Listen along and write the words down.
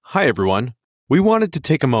Hi, everyone. We wanted to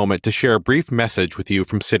take a moment to share a brief message with you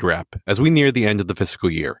from CIDRAP as we near the end of the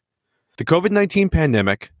fiscal year. The COVID-19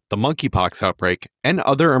 pandemic, the monkeypox outbreak, and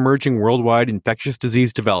other emerging worldwide infectious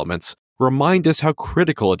disease developments remind us how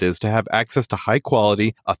critical it is to have access to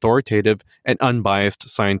high-quality, authoritative, and unbiased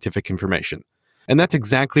scientific information. And that's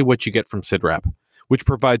exactly what you get from CIDRAP, which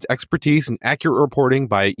provides expertise and accurate reporting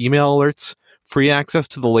via email alerts, free access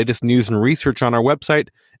to the latest news and research on our website,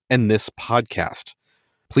 and this podcast.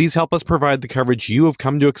 Please help us provide the coverage you have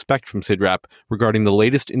come to expect from CIDRAP regarding the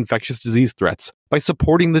latest infectious disease threats by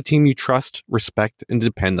supporting the team you trust, respect, and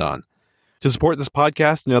depend on. To support this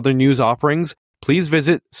podcast and other news offerings, please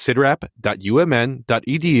visit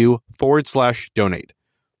cidrap.umn.edu/donate.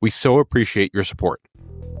 We so appreciate your support.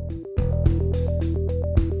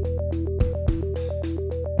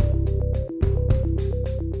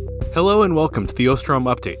 Hello and welcome to the Osterholm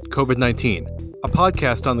Update, COVID-19. A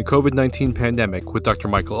podcast on the COVID-19 pandemic with Dr.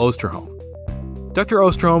 Michael Osterholm. Dr.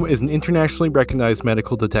 Osterholm is an internationally recognized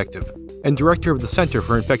medical detective and director of the Center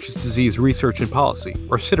for Infectious Disease Research and Policy,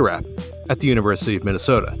 or CIDRAP, at the University of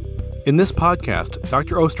Minnesota. In this podcast,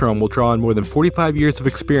 Dr. Osterholm will draw on more than 45 years of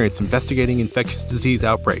experience investigating infectious disease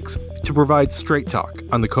outbreaks to provide straight talk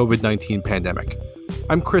on the COVID-19 pandemic.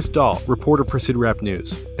 I'm Chris Dall, reporter for CIDRAP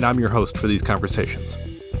News, and I'm your host for these conversations.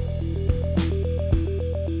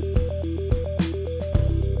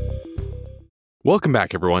 Welcome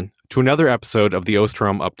back, everyone, to another episode of the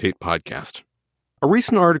Osterholm Update podcast. A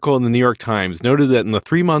recent article in the New York Times noted that in the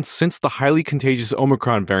 3 months since the highly contagious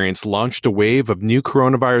Omicron variants launched a wave of new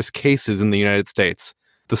coronavirus cases in the United States,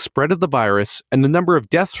 the spread of the virus and the number of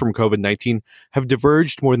deaths from COVID-19 have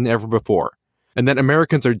diverged more than ever before, and that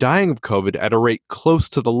Americans are dying of COVID at a rate close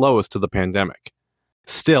to the lowest of the pandemic.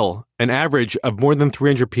 Still, an average of more than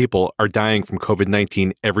 300 people are dying from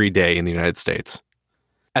COVID-19 every day in the United States.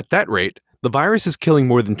 At that rate, the virus is killing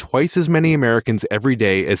more than twice as many Americans every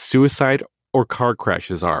day as suicide or car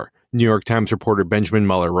crashes are, New York Times reporter Benjamin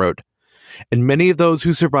Muller wrote. And many of those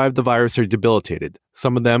who survive the virus are debilitated,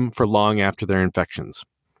 some of them for long after their infections.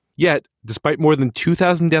 Yet, despite more than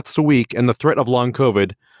 2,000 deaths a week and the threat of long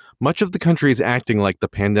COVID, much of the country is acting like the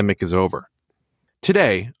pandemic is over.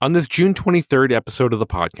 Today, on this June 23rd episode of the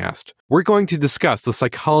podcast, we're going to discuss the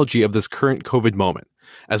psychology of this current COVID moment,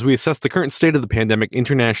 as we assess the current state of the pandemic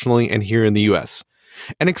internationally and here in the U.S.,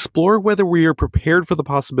 and explore whether we are prepared for the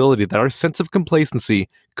possibility that our sense of complacency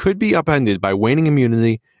could be upended by waning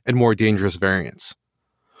immunity and more dangerous variants.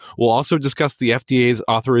 We'll also discuss the FDA's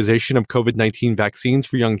authorization of COVID-19 vaccines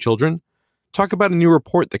for young children, talk about a new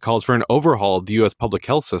report that calls for an overhaul of the U.S. public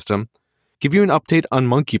health system, give you an update on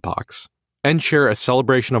monkeypox, and share a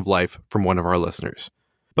celebration of life from one of our listeners.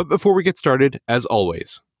 But before we get started, as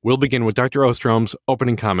always, we'll begin with Dr. Osterholm's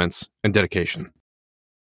opening comments and dedication.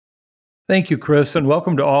 Thank you, Chris, and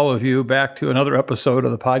welcome to all of you back to another episode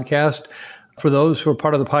of the podcast. For those who are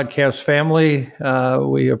part of the podcast family,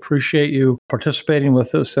 we appreciate you participating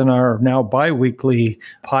with us in our now bi-weekly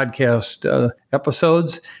podcast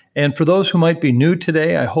episodes. And for those who might be new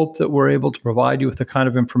today, I hope that we're able to provide you with the kind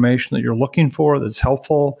of information that you're looking for, that's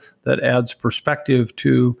helpful, that adds perspective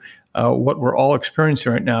to what we're all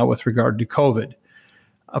experiencing right now with regard to COVID.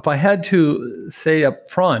 If I had to say up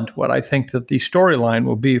front what I think that the storyline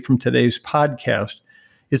will be from today's podcast,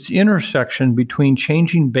 it's the intersection between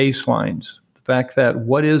changing baselines, the fact that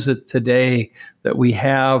what is it today that we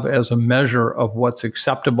have as a measure of what's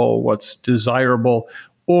acceptable, what's desirable,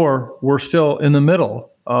 or we're still in the middle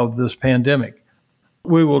of this pandemic.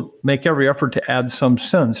 We will make every effort to add some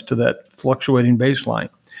sense to that fluctuating baseline.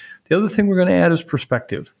 The other thing we're going to add is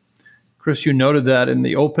perspective. Chris, you noted that in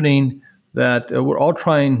the opening, that we're all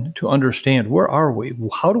trying to understand, where are we?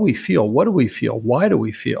 How do we feel? What do we feel? Why do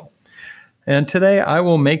we feel? And today I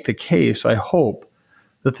will make the case, I hope,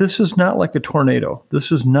 that this is not like a tornado.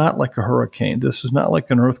 This is not like a hurricane. This is not like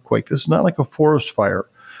an earthquake. This is not like a forest fire,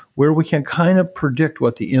 where we can kind of predict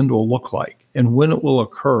what the end will look like and when it will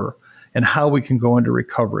occur and how we can go into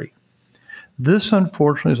recovery. This,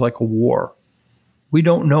 unfortunately, is like a war. We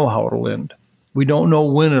don't know how it'll end. We don't know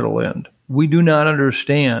when it'll end. We do not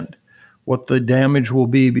understand what the damage will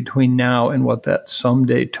be between now and what that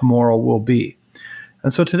someday tomorrow will be.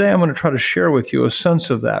 And so today I'm going to try to share with you a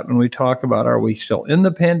sense of that when we talk about, are we still in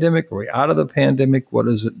the pandemic? Are we out of the pandemic? What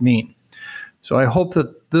does it mean? So I hope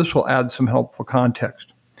that this will add some helpful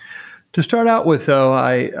context. To start out with, though,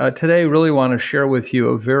 I today really want to share with you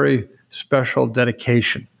a very special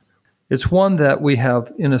dedication. It's one that we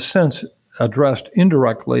have, in a sense, addressed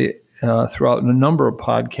indirectly throughout a number of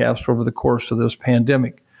podcasts over the course of this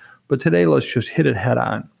pandemic. But today, let's just hit it head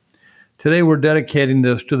on. Today, we're dedicating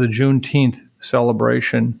this to the Juneteenth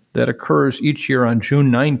celebration that occurs each year on June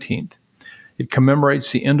 19th. It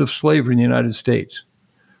commemorates the end of slavery in the United States.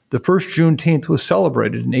 The first Juneteenth was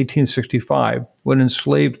celebrated in 1865 when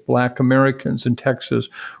enslaved Black Americans in Texas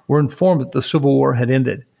were informed that the Civil War had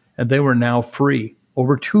ended and they were now free,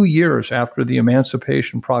 over 2 years after the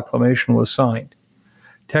Emancipation Proclamation was signed.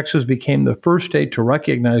 Texas became the first state to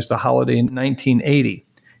recognize the holiday in 1980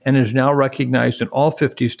 and is now recognized in all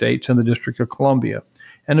 50 states and the District of Columbia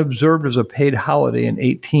and observed as a paid holiday in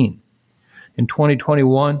 18. In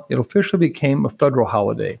 2021, it officially became a federal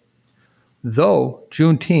holiday. Though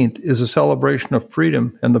Juneteenth is a celebration of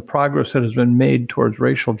freedom and the progress that has been made towards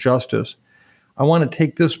racial justice, I want to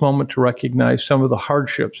take this moment to recognize some of the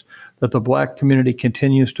hardships that the Black community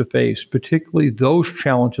continues to face, particularly those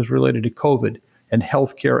challenges related to COVID and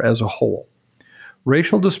healthcare as a whole.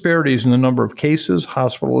 Racial disparities in the number of cases,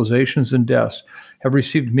 hospitalizations, and deaths have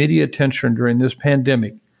received media attention during this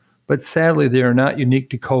pandemic, but sadly they are not unique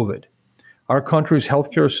to COVID. Our country's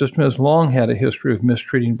healthcare system has long had a history of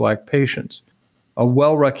mistreating Black patients. A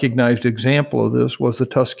well-recognized example of this was the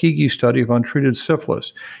Tuskegee study of untreated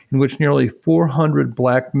syphilis, in which nearly 400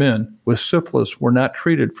 Black men with syphilis were not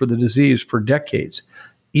treated for the disease for decades,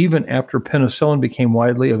 even after penicillin became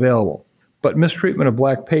widely available. But mistreatment of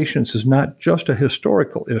Black patients is not just a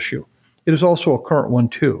historical issue. It is also a current one,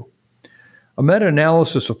 too. A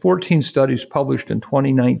meta-analysis of 14 studies published in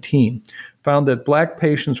 2019 found that Black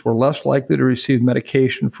patients were less likely to receive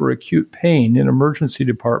medication for acute pain in emergency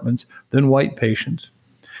departments than white patients.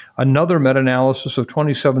 Another meta-analysis of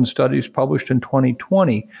 27 studies published in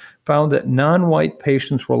 2020 found that non-white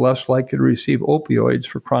patients were less likely to receive opioids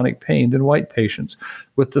for chronic pain than white patients,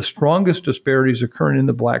 with the strongest disparities occurring in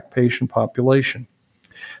the Black patient population.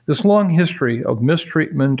 This long history of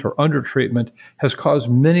mistreatment or undertreatment has caused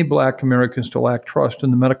many Black Americans to lack trust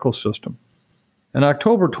in the medical system. An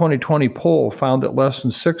October 2020 poll found that less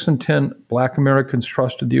than 6 in 10 Black Americans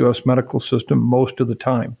trusted the U.S. medical system most of the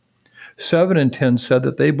time. 7 in 10 said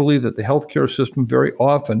that they believe that the healthcare system very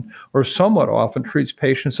often or somewhat often treats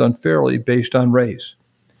patients unfairly based on race.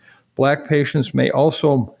 Black patients may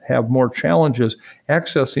also have more challenges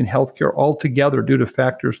accessing healthcare altogether due to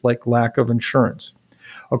factors like lack of insurance.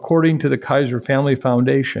 According to the Kaiser Family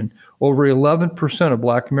Foundation, over 11% of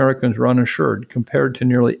Black Americans are uninsured, compared to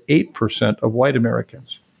nearly 8% of white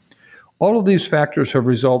Americans. All of these factors have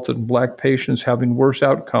resulted in Black patients having worse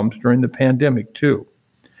outcomes during the pandemic, too.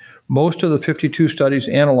 Most of the 52 studies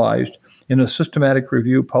analyzed in a systematic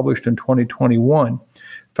review published in 2021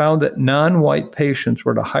 found that non-white patients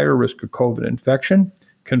were at a higher risk of COVID infection,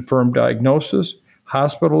 confirmed diagnosis,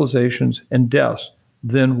 hospitalizations, and deaths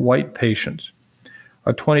than white patients.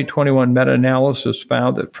 A 2021 meta-analysis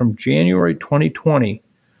found that from January 2020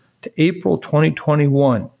 to April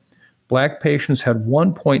 2021, Black patients had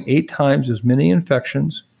 1.8 times as many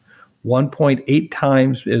infections, 1.8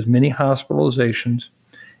 times as many hospitalizations,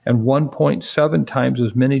 and 1.7 times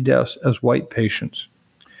as many deaths as white patients.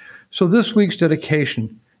 So this week's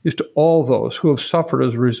dedication is to all those who have suffered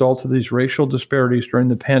as a result of these racial disparities during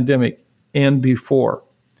the pandemic and before.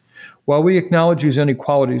 While we acknowledge these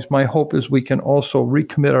inequalities, my hope is we can also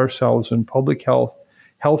recommit ourselves in public health,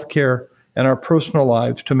 healthcare, and our personal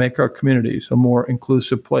lives to make our communities a more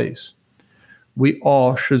inclusive place. We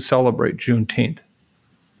all should celebrate Juneteenth.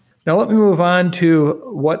 Now let me move on to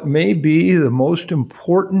what may be the most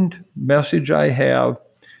important message I have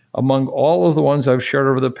among all of the ones I've shared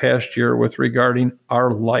over the past year with regarding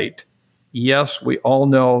our light. Yes, we all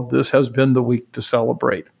know this has been the week to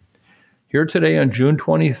celebrate. Here today on June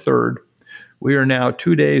 23rd, we are now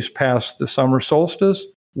 2 days past the summer solstice,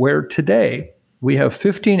 where today we have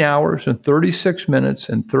 15 hours and 36 minutes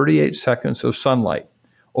and 38 seconds of sunlight,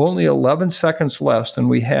 only 11 seconds less than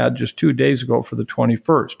we had just 2 days ago for the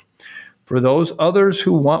 21st. For those others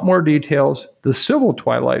who want more details, the civil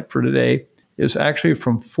twilight for today is actually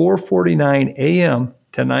from 4:49 a.m.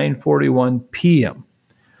 to 9:41 p.m.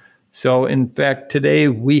 So, in fact, today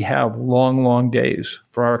we have long, long days.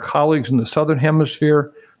 For our colleagues in the Southern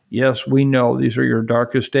Hemisphere, yes, we know these are your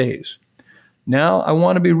darkest days. Now, I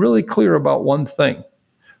want to be really clear about one thing.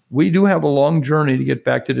 We do have a long journey to get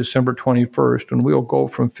back to December 21st, and we'll go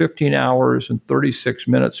from 15 hours and 36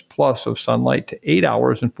 minutes plus of sunlight to 8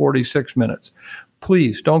 hours and 46 minutes.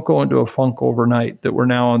 Please don't go into a funk overnight that we're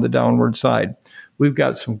now on the downward side. We've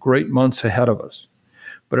got some great months ahead of us.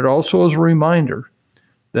 But it also is a reminder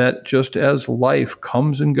that just as life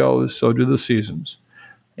comes and goes, so do the seasons.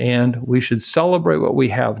 And we should celebrate what we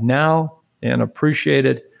have now and appreciate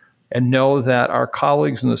it and know that our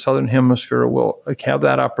colleagues in the Southern Hemisphere will have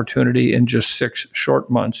that opportunity in just 6 short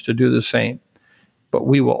months to do the same. But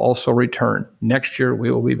we will also return. Next year, we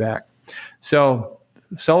will be back. So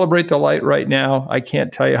celebrate the light right now. I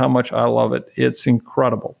can't tell you how much I love it. It's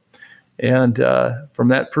incredible. And from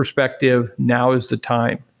that perspective, now is the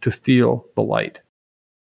time to feel the light.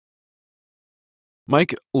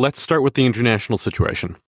 Mike, let's start with the international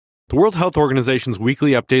situation. The World Health Organization's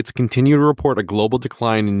weekly updates continue to report a global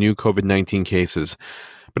decline in new COVID-19 cases.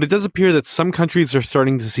 But it does appear that some countries are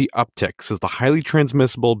starting to see upticks as the highly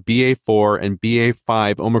transmissible BA.4 and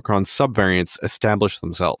BA.5 Omicron subvariants establish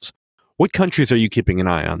themselves. What countries are you keeping an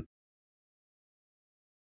eye on?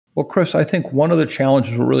 Well, Chris, I think one of the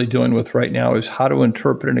challenges we're really dealing with right now is how to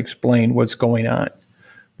interpret and explain what's going on.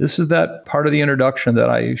 This is that part of the introduction that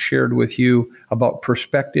I shared with you about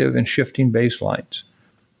perspective and shifting baselines.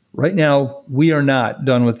 Right now, we are not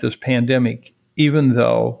done with this pandemic, even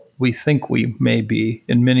though we think we may be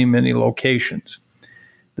in many, many locations.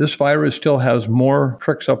 This virus still has more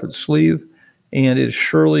tricks up its sleeve, and it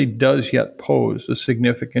surely does yet pose a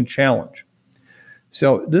significant challenge.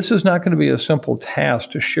 So this is not going to be a simple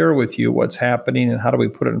task to share with you what's happening and how do we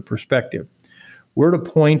put it in perspective. We're at a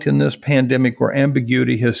point in this pandemic where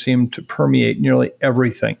ambiguity has seemed to permeate nearly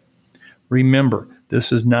everything. Remember,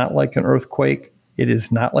 this is not like an earthquake. It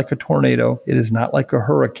is not like a tornado. It is not like a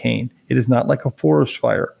hurricane. It is not like a forest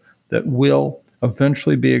fire that will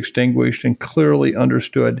eventually be extinguished and clearly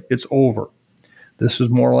understood it's over. This is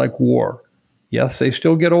more like war. Yes, they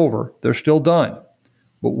still get over. They're still done.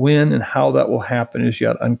 But when and how that will happen is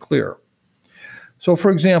yet unclear. So,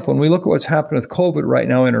 for example, when we look at what's happening with COVID right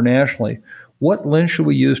now internationally, what lens should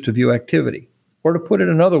we use to view activity? Or to put it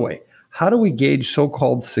another way, how do we gauge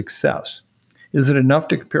so-called success? Is it enough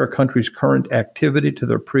to compare a country's current activity to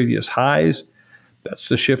their previous highs? That's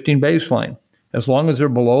the shifting baseline. As long as they're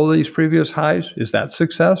below these previous highs, is that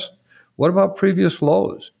success? What about previous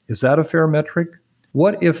lows? Is that a fair metric?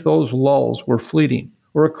 What if those lulls were fleeting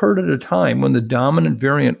or occurred at a time when the dominant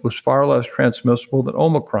variant was far less transmissible than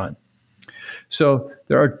Omicron? So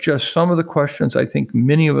there are just some of the questions I think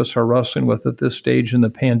many of us are wrestling with at this stage in the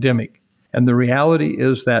pandemic. And the reality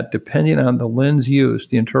is that depending on the lens used,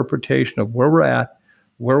 the interpretation of where we're at,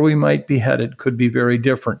 where we might be headed could be very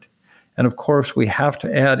different. And of course, we have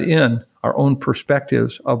to add in our own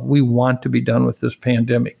perspectives of we want to be done with this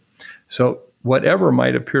pandemic. So whatever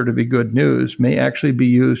might appear to be good news may actually be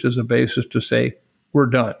used as a basis to say, we're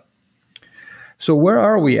done. So where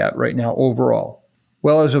are we at right now overall?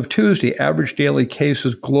 Well, as of Tuesday, average daily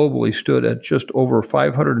cases globally stood at just over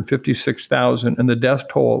 556,000, and the death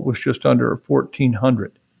toll was just under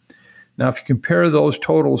 1,400. Now, if you compare those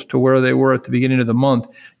totals to where they were at the beginning of the month,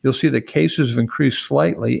 you'll see that cases have increased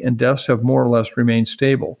slightly and deaths have more or less remained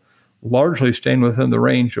stable, largely staying within the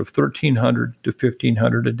range of 1,300 to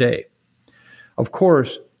 1,500 a day. Of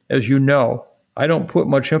course, as you know, I don't put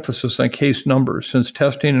much emphasis on case numbers since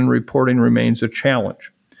testing and reporting remains a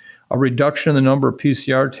challenge. A reduction in the number of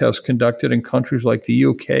PCR tests conducted in countries like the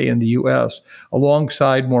UK and the US,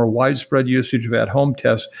 alongside more widespread usage of at-home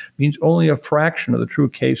tests, means only a fraction of the true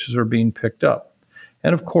cases are being picked up.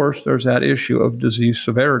 And of course, there's that issue of disease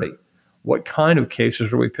severity. What kind of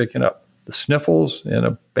cases are we picking up? The sniffles and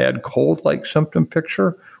a bad cold-like symptom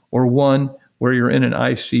picture, or one where you're in an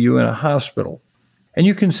ICU in a hospital? And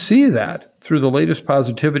you can see that through the latest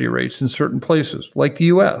positivity rates in certain places, like the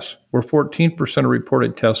US, where 14% of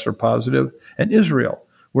reported tests are positive, and Israel,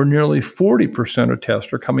 where nearly 40% of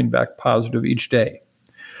tests are coming back positive each day.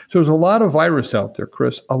 So there's a lot of virus out there,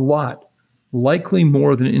 Chris, a lot, likely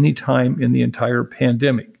more than any time in the entire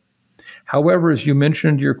pandemic. However, as you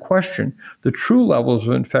mentioned in your question, the true levels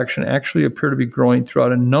of infection actually appear to be growing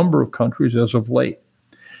throughout a number of countries as of late.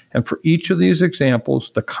 And for each of these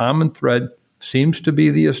examples, the common thread seems to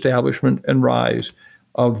be the establishment and rise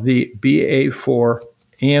of the BA.4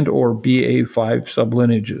 and or BA.5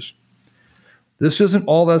 sublineages. This isn't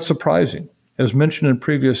all that surprising. As mentioned in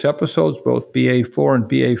previous episodes, both BA.4 and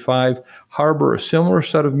BA.5 harbor a similar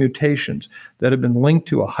set of mutations that have been linked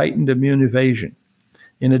to a heightened immune evasion.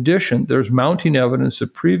 In addition, there's mounting evidence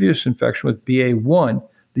that previous infection with BA.1,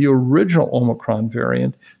 the original Omicron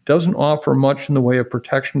variant, doesn't offer much in the way of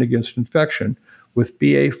protection against infection with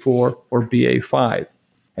BA.4 or BA.5.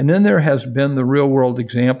 And then there has been the real-world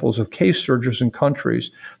examples of case surges in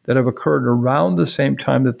countries that have occurred around the same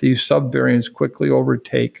time that these subvariants quickly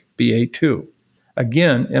overtake BA.2.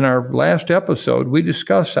 Again, in our last episode, we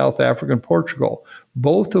discussed South Africa and Portugal,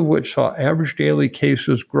 both of which saw average daily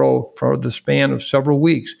cases grow for the span of several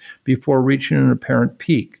weeks before reaching an apparent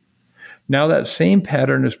peak. Now that same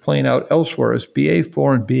pattern is playing out elsewhere as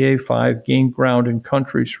BA.4 and BA.5 gain ground in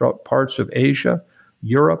countries throughout parts of Asia,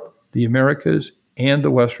 Europe, the Americas, and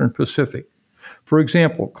the Western Pacific. For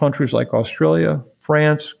example, countries like Australia,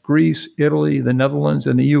 France, Greece, Italy, the Netherlands,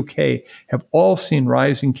 and the UK have all seen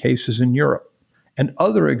rising cases in Europe. And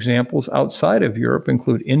other examples outside of Europe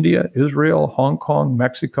include India, Israel, Hong Kong,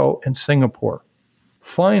 Mexico, and Singapore.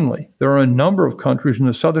 Finally, there are a number of countries in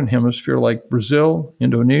the Southern Hemisphere like Brazil,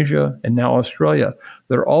 Indonesia, and now Australia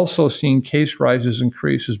that are also seeing case rises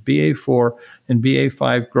increase as BA.4 and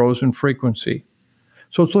BA.5 grows in frequency.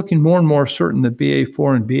 So it's looking more and more certain that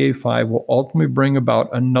BA.4 and BA.5 will ultimately bring about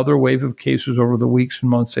another wave of cases over the weeks and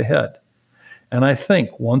months ahead. And I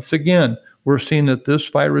think, once again, we're seeing that this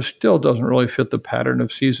virus still doesn't really fit the pattern of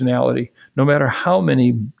seasonality, no matter how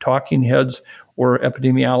many talking heads or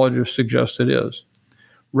epidemiologists suggest it is.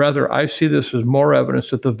 Rather, I see this as more evidence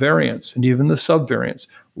that the variants and even the subvariants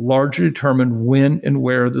largely determine when and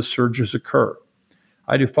where the surges occur.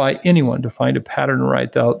 I defy anyone to find a pattern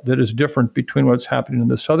right out that is different between what's happening in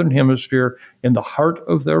the Southern Hemisphere in the heart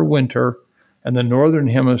of their winter and the Northern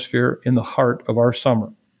Hemisphere in the heart of our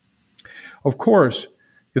summer. Of course,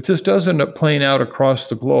 if this does end up playing out across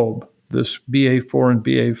the globe, this BA.4 and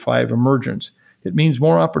BA.5 emergence, it means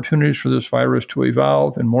more opportunities for this virus to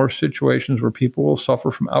evolve and more situations where people will suffer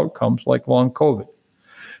from outcomes like long COVID.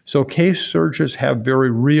 So case surges have very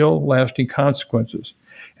real, lasting consequences.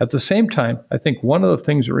 At the same time, I think one of the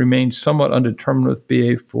things that remains somewhat undetermined with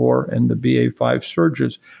BA.4 and the BA.5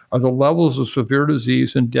 surges are the levels of severe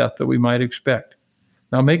disease and death that we might expect.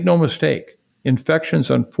 Now, make no mistake, infections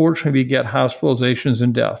unfortunately beget hospitalizations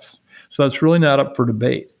and deaths. So that's really not up for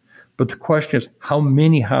debate. But the question is, how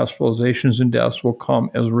many hospitalizations and deaths will come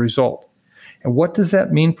as a result? And what does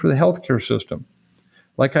that mean for the healthcare system?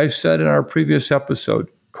 Like I said in our previous episode,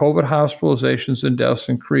 COVID hospitalizations and deaths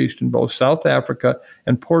increased in both South Africa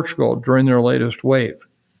and Portugal during their latest wave.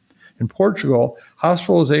 In Portugal,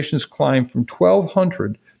 hospitalizations climbed from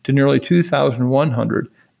 1,200 to nearly 2,100,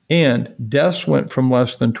 and deaths went from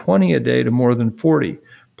less than 20 a day to more than 40,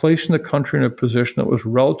 placing the country in a position that was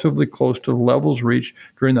relatively close to the levels reached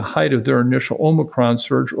during the height of their initial Omicron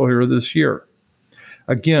surge earlier this year.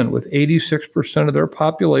 Again, with 86% of their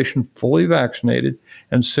population fully vaccinated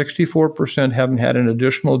and 64% having had an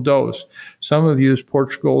additional dose, some have used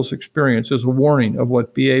Portugal's experience as a warning of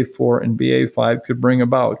what BA.4 and BA.5 could bring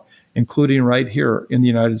about, including right here in the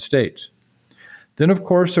United States. Then, of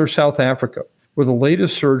course, there's South Africa, where the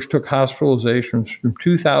latest surge took hospitalizations from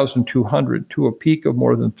 2,200 to a peak of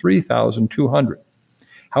more than 3,200.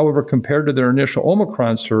 However, compared to their initial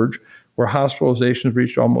Omicron surge, where hospitalizations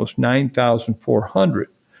reached almost 9,400,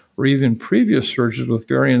 or even previous surges with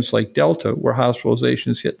variants like Delta, where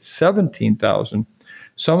hospitalizations hit 17,000,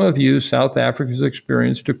 some have used South Africa's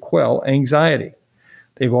experience to quell anxiety.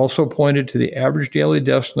 They've also pointed to the average daily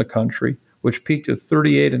deaths in the country, which peaked at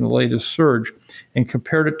 38 in the latest surge, and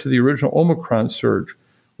compared it to the original Omicron surge,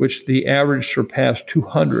 which the average surpassed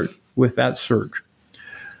 200 with that surge.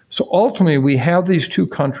 So ultimately, we have these two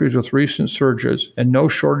countries with recent surges and no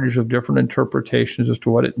shortage of different interpretations as to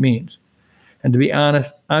what it means. And to be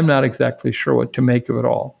honest, I'm not exactly sure what to make of it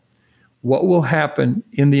all. What will happen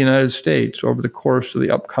in the United States over the course of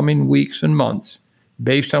the upcoming weeks and months,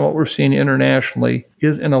 based on what we're seeing internationally,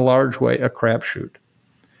 is in a large way a crapshoot.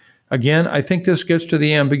 Again, I think this gets to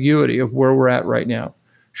the ambiguity of where we're at right now.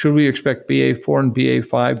 Should we expect BA.4 and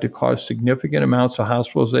BA.5 to cause significant amounts of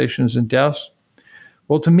hospitalizations and deaths?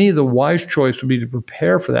 Well, to me, the wise choice would be to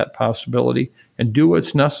prepare for that possibility and do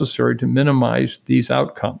what's necessary to minimize these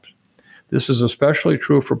outcomes. This is especially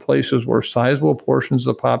true for places where sizable portions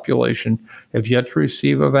of the population have yet to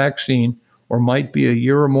receive a vaccine or might be a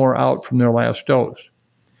year or more out from their last dose.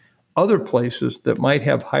 Other places that might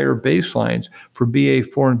have higher baselines for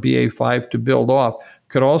BA.4 and BA.5 to build off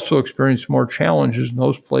could also experience more challenges in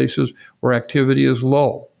those places where activity is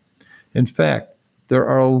low. In fact, there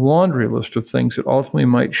are a laundry list of things that ultimately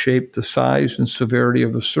might shape the size and severity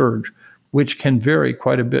of a surge, which can vary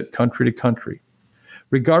quite a bit country to country.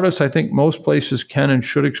 Regardless, I think most places can and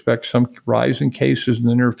should expect some rise in cases in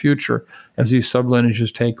the near future as these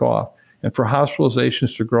sublineages take off, and for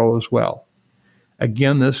hospitalizations to grow as well.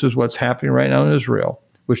 Again, this is what's happening right now in Israel,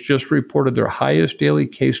 which just reported their highest daily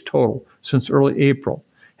case total since early April,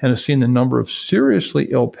 and has seen the number of seriously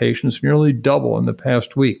ill patients nearly double in the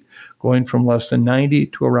past week, going from less than 90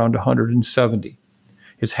 to around 170.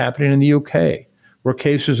 It's happening in the UK, where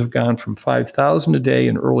cases have gone from 5,000 a day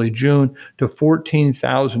in early June to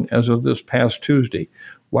 14,000 as of this past Tuesday,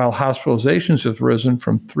 while hospitalizations have risen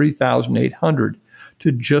from 3,800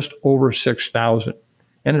 to just over 6,000.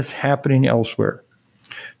 And it's happening elsewhere.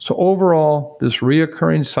 So overall, this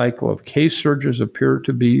reoccurring cycle of case surges appear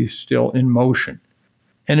to be still in motion.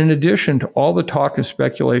 And in addition to all the talk and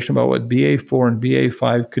speculation about what BA.4 and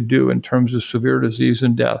BA.5 could do in terms of severe disease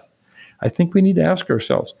and death, I think we need to ask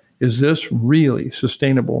ourselves, is this really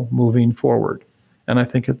sustainable moving forward? And I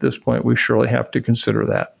think at this point, we surely have to consider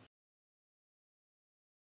that.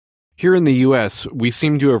 Here in the US, we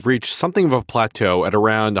seem to have reached something of a plateau at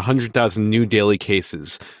around 100,000 new daily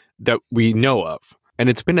cases that we know of, and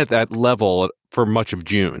it's been at that level for much of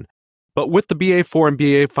June. But with the BA.4 and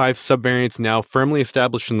BA.5 subvariants now firmly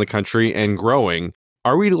established in the country and growing,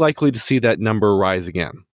 are we likely to see that number rise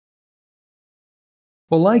again?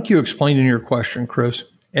 Well, like you explained in your question, Chris,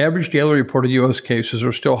 average daily reported U.S. cases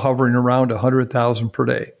are still hovering around 100,000 per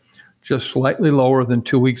day, just slightly lower than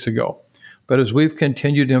 2 weeks ago. But as we've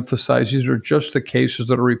continued to emphasize, these are just the cases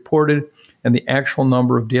that are reported, and the actual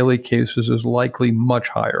number of daily cases is likely much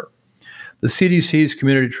higher. The CDC's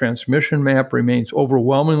community transmission map remains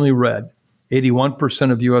overwhelmingly red.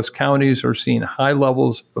 81% of U.S. counties are seeing high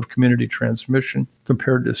levels of community transmission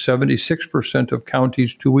compared to 76% of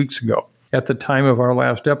counties 2 weeks ago at the time of our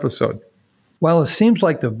last episode. While it seems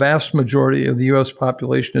like the vast majority of the U.S.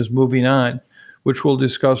 population is moving on, which we'll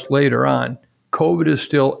discuss later on, COVID is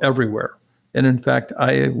still everywhere. And in fact,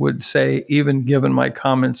 I would say, even given my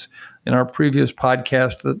comments in our previous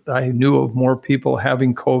podcast, that I knew of more people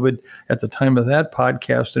having COVID at the time of that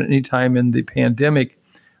podcast than any time in the pandemic,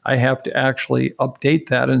 I have to actually update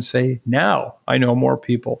that and say, now I know more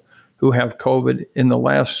people who have COVID in the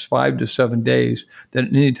last 5 to 7 days than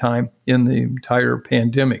at any time in the entire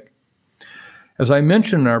pandemic. As I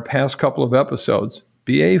mentioned in our past couple of episodes,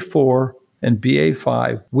 BA.4 and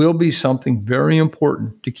BA.5 will be something very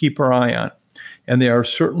important to keep our eye on, and they are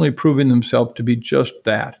certainly proving themselves to be just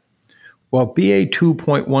that. While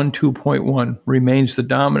BA.2.12.1 remains the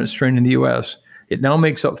dominant strain in the U.S., it now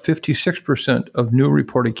makes up 56% of new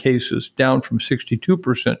reported cases, down from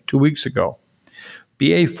 62% 2 weeks ago.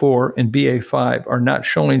 BA.4 and BA.5 are not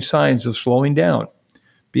showing signs of slowing down.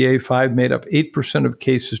 BA.5 made up 8% of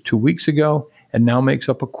cases 2 weeks ago and now makes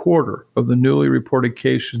up a quarter of the newly reported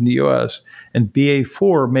cases in the U.S., and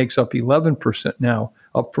BA.4 makes up 11% now,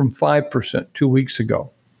 up from 5% 2 weeks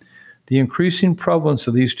ago. The increasing prevalence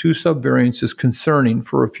of these two subvariants is concerning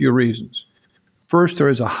for a few reasons. First, there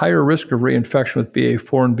is a higher risk of reinfection with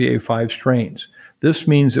BA.4 and BA.5 strains. This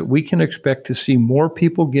means that we can expect to see more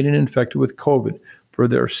people getting infected with COVID for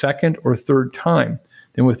their second or third time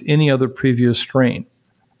than with any other previous strain.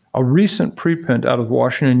 A recent preprint out of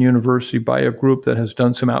Washington University by a group that has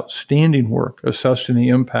done some outstanding work assessing the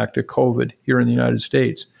impact of COVID here in the United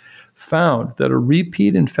States found that a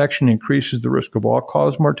repeat infection increases the risk of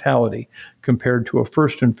all-cause mortality compared to a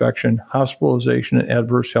first infection, hospitalization, and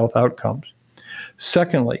adverse health outcomes.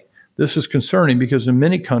 Secondly, this is concerning because in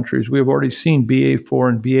many countries we have already seen BA.4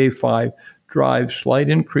 and BA.5 drive slight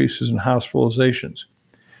increases in hospitalizations.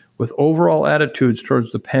 With overall attitudes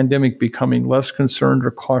towards the pandemic becoming less concerned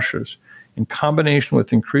or cautious, in combination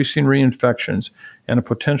with increasing reinfections and a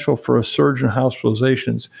potential for a surge in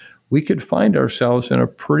hospitalizations, we could find ourselves in a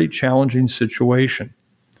pretty challenging situation.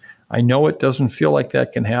 I know it doesn't feel like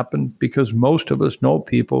that can happen because most of us know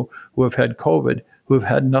people who have had COVID who have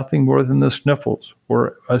had nothing more than the sniffles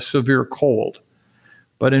or a severe cold.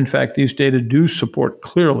 But in fact, these data do support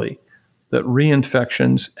clearly that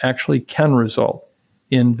reinfections actually can result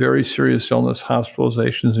in very serious illness,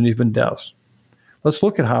 hospitalizations, and even deaths. Let's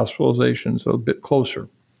look at hospitalizations a bit closer.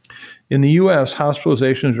 In the U.S.,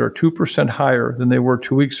 hospitalizations are 2% higher than they were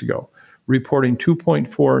 2 weeks ago, reporting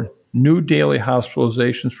 2.4 new daily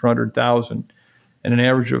hospitalizations per 100,000, and an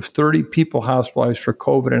average of 30 people hospitalized for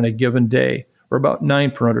COVID in a given day, or about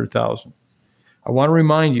 9 per 100,000. I want to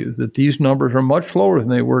remind you that these numbers are much lower than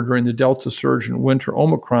they were during the Delta surge and winter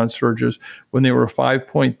Omicron surges when they were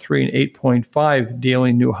 5.3 and 8.5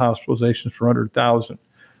 daily new hospitalizations per 100,000.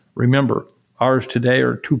 Remember, ours today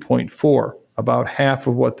are 2.4, about half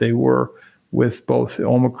of what they were with both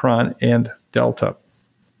Omicron and Delta.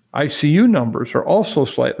 ICU numbers are also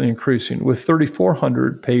slightly increasing, with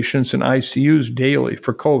 3,400 patients in ICUs daily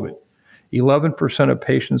for COVID. 11% of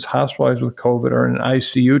patients hospitalized with COVID are in an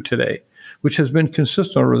ICU today, which has been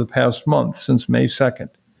consistent over the past month since May 2nd.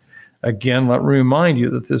 Again, let me remind you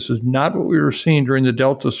that this is not what we were seeing during the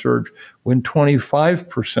Delta surge when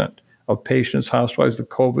 25% of patients hospitalized with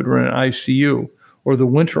COVID were in an ICU, or the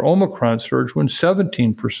winter Omicron surge when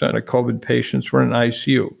 17% of COVID patients were in an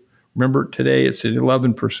ICU. Remember, today it's at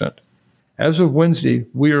 11%. As of Wednesday,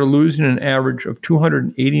 we are losing an average of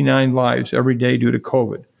 289 lives every day due to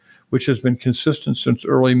COVID, which has been consistent since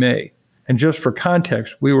early May. And just for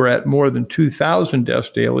context, we were at more than 2,000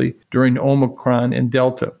 deaths daily during Omicron and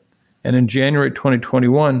Delta. And in January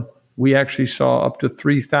 2021, we actually saw up to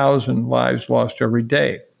 3,000 lives lost every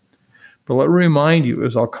day. But let me remind you,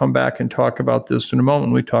 as I'll come back and talk about this in a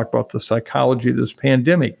moment, we talk about the psychology of this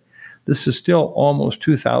pandemic this is still almost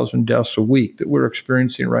 2,000 deaths a week that we're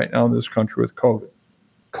experiencing right now in this country with COVID.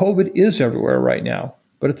 COVID is everywhere right now,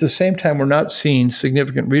 but at the same time, we're not seeing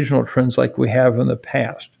significant regional trends like we have in the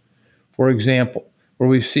past. For example, where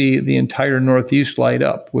we see the entire Northeast light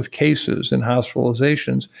up with cases and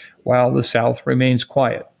hospitalizations while the South remains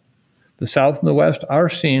quiet. The South and the West are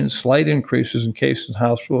seeing slight increases in cases and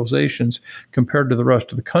hospitalizations compared to the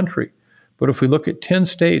rest of the country. But if we look at 10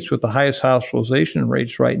 states with the highest hospitalization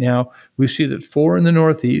rates right now, we see that 4 in the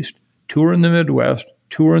Northeast, 2 are in the Midwest,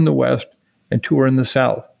 2 are in the West, and 2 are in the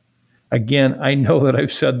South. Again, I know that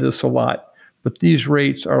I've said this a lot, but these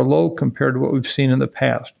rates are low compared to what we've seen in the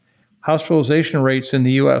past. Hospitalization rates in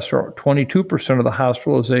the U.S. are 22% of the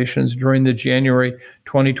hospitalizations during the January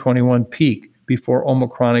 2021 peak before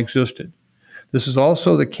Omicron existed. This is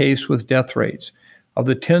also the case with death rates. Of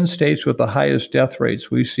the 10 states with the highest death rates,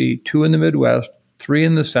 we see 2 in the Midwest, 3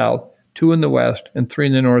 in the South, 2 in the West, and 3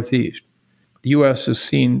 in the Northeast. The U.S. has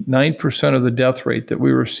seen 9% of the death rate that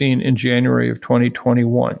we were seeing in January of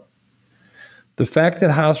 2021. The fact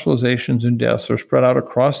that hospitalizations and deaths are spread out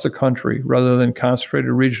across the country rather than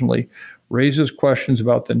concentrated regionally raises questions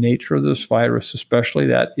about the nature of this virus, especially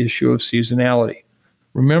that issue of seasonality.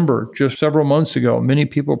 Remember, just several months ago, many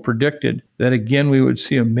people predicted that again we would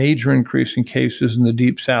see a major increase in cases in the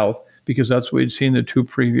Deep South because that's what we'd seen the 2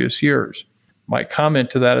 previous years. My comment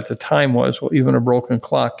to that at the time was, well, even a broken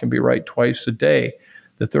clock can be right twice a day,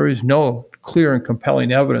 that there is no clear and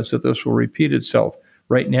compelling evidence that this will repeat itself.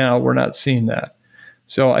 Right now, we're not seeing that.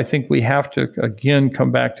 So I think we have to, again,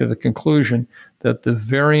 come back to the conclusion that the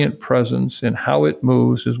variant presence and how it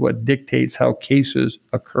moves is what dictates how cases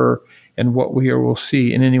occur and what we will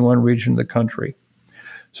see in any one region of the country.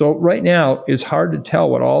 So right now, it's hard to tell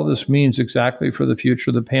what all this means exactly for the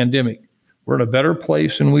future of the pandemic. We're in a better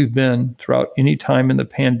place than we've been throughout any time in the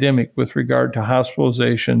pandemic with regard to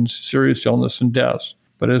hospitalizations, serious illness, and deaths.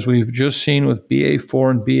 But as we've just seen with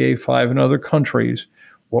BA.4 and BA.5 in other countries,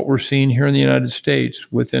 what we're seeing here in the United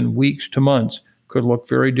States within weeks to months could look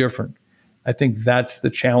very different. I think that's the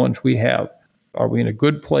challenge we have. Are we in a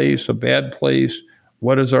good place, a bad place?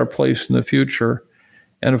 What is our place in the future?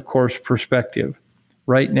 And of course, perspective.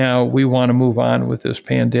 Right now, we want to move on with this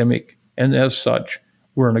pandemic. And as such,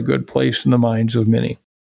 we're in a good place in the minds of many.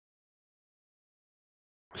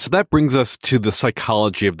 So that brings us to the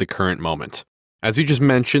psychology of the current moment. As you just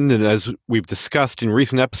mentioned, and as we've discussed in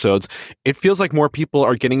recent episodes, it feels like more people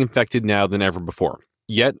are getting infected now than ever before.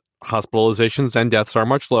 Yet, hospitalizations and deaths are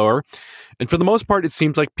much lower. And for the most part, it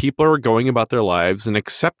seems like people are going about their lives and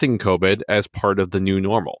accepting COVID as part of the new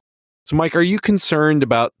normal. So, Mike, are you concerned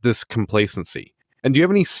about this complacency? And do you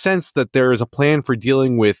have any sense that there is a plan for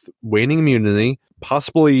dealing with waning immunity,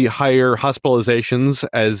 possibly higher hospitalizations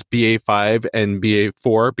as BA.5 and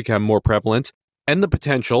BA.4 become more prevalent, and the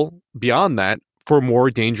potential, beyond that, for more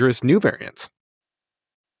dangerous new variants?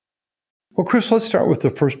 Well, Chris, let's start with the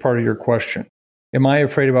first part of your question. Am I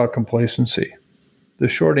afraid about complacency? The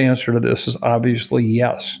short answer to this is obviously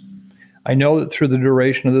yes. I know that through the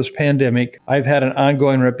duration of this pandemic, I've had an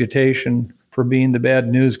ongoing reputation for being the bad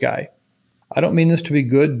news guy. I don't mean this to be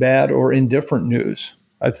good, bad, or indifferent news.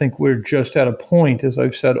 I think we're just at a point, as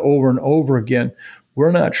I've said over and over again,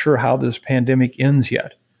 we're not sure how this pandemic ends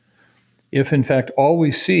yet. If, in fact, all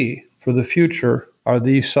we see for the future are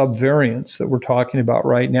these subvariants that we're talking about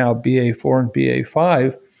right now, BA.4 and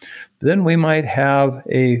BA.5, then we might have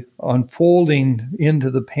a unfolding into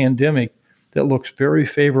the pandemic that looks very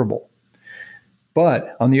favorable.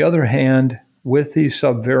 But on the other hand, with these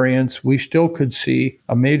subvariants, we still could see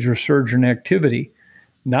a major surge in activity,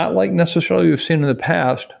 not like necessarily we've seen in the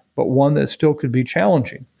past, but one that still could be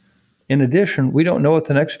challenging. In addition, we don't know what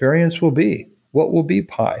the next variants will be. What will be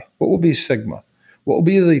pi? What will be sigma? What will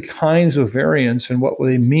be the kinds of variants and what will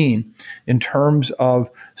they mean in terms of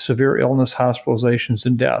severe illness, hospitalizations,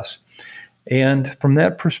 and deaths? And from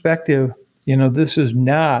that perspective, this is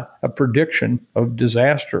not a prediction of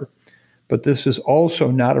disaster, but this is also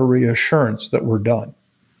not a reassurance that we're done.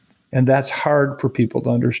 And that's hard for people to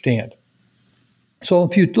understand. So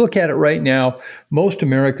if you look at it right now, most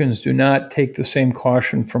Americans do not take the same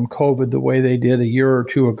caution from COVID the way they did a year or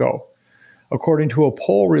two ago. According to a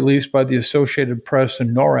poll released by the Associated Press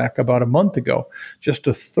and NORAC about a month ago, just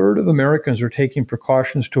a third of Americans are taking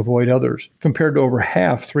precautions to avoid others, compared to over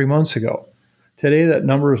half 3 months ago. Today, that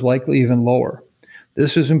number is likely even lower.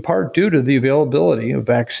 This is in part due to the availability of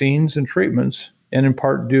vaccines and treatments, and in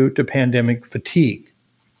part due to pandemic fatigue.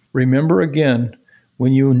 Remember again,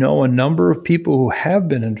 when you know a number of people who have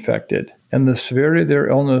been infected, and the severity of their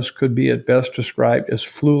illness could be at best described as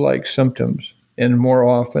flu-like symptoms, and more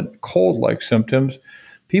often cold-like symptoms,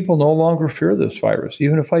 People no longer fear this virus,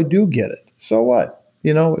 even if I do get it. So what?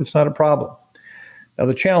 It's not a problem. Now,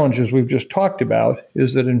 the challenges we've just talked about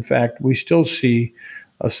is that, in fact, we still see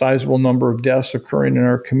a sizable number of deaths occurring in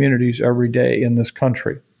our communities every day in this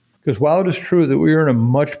country. Because while it is true that we are in a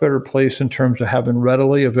much better place in terms of having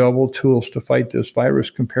readily available tools to fight this virus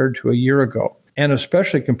compared to a year ago, and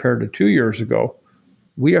especially compared to 2 years ago,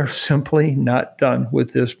 we are simply not done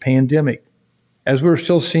with this pandemic. As we're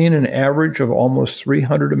still seeing an average of almost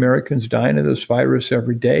 300 Americans dying of this virus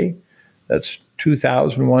every day, that's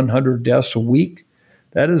 2,100 deaths a week.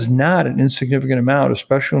 That is not an insignificant amount,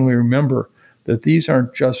 especially when we remember that these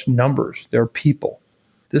aren't just numbers, they're people.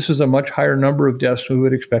 This is a much higher number of deaths we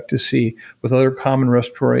would expect to see with other common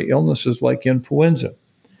respiratory illnesses like influenza.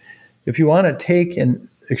 If you want to take and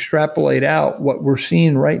extrapolate out what we're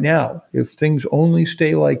seeing right now, if things only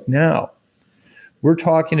stay like now, we're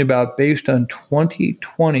talking about, based on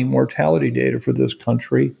 2020 mortality data for this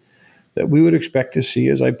country, that we would expect to see,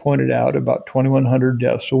 as I pointed out, about 2,100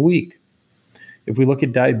 deaths a week. If we look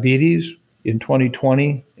at diabetes, in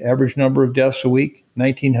 2020, average number of deaths a week,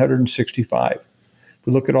 1,965. If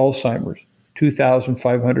we look at Alzheimer's,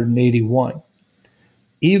 2,581.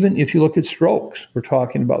 Even if you look at strokes, we're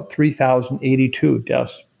talking about 3,082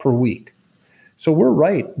 deaths per week. So we're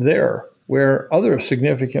right there where other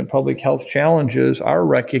significant public health challenges are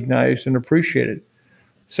recognized and appreciated.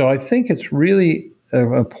 So I think it's really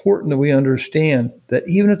important that we understand that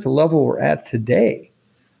even at the level we're at today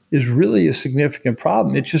is really a significant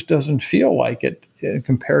problem. It just doesn't feel like it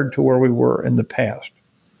compared to where we were in the past.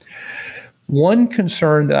 One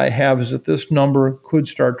concern that I have is that this number could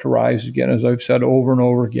start to rise again, as I've said over and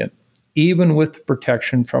over again, even with the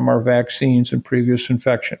protection from our vaccines and previous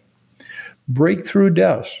infection. Breakthrough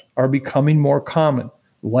deaths are becoming more common,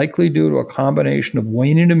 likely due to a combination of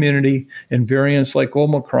waning immunity and variants like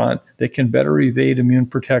Omicron that can better evade immune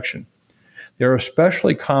protection. They're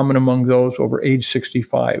especially common among those over age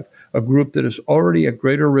 65, a group that is already at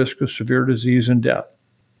greater risk of severe disease and death.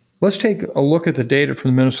 Let's take a look at the data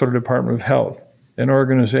from the Minnesota Department of Health, an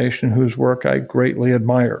organization whose work I greatly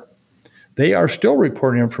admire. They are still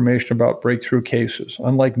reporting information about breakthrough cases,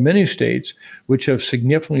 unlike many states which have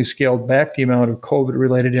significantly scaled back the amount of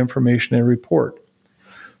COVID-related information they report.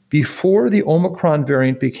 Before the Omicron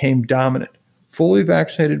variant became dominant, fully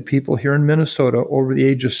vaccinated people here in Minnesota over the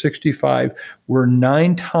age of 65 were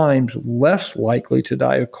 9 times less likely to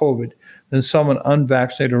die of COVID than someone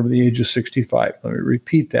unvaccinated over the age of 65. Let me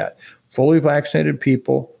repeat that. Fully vaccinated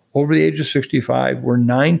people over the age of 65 were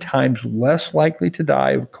 9 times less likely to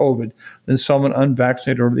die of COVID than someone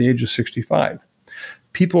unvaccinated over the age of 65.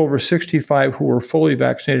 People over 65 who were fully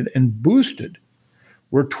vaccinated and boosted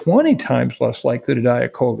were 20 times less likely to die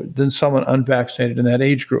of COVID than someone unvaccinated in that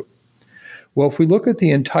age group. Well, if we look at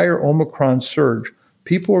the entire Omicron surge,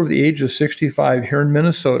 people over the age of 65 here in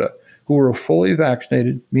Minnesota who were fully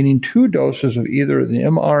vaccinated, meaning 2 doses of either the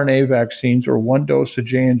mRNA vaccines or 1 dose of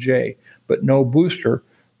J&J, but no booster,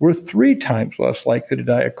 were 3 times less likely to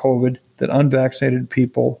die of COVID than unvaccinated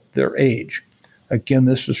people their age. Again,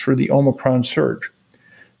 this is for the Omicron surge.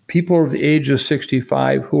 People over the age of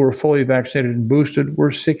 65 who were fully vaccinated and boosted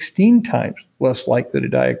were 16 times less likely to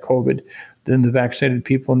die of COVID than the vaccinated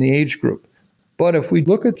people in the age group. But if we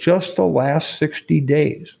look at just the last 60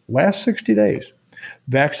 days,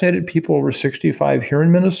 vaccinated people over 65 here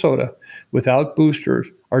in Minnesota without boosters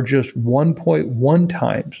are just 1.1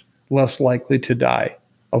 times less likely to die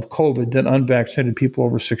of COVID than unvaccinated people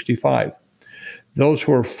over 65. Those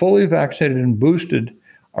who are fully vaccinated and boosted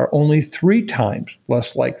are only 3 times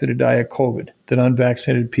less likely to die of COVID than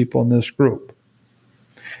unvaccinated people in this group.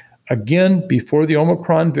 Again, before the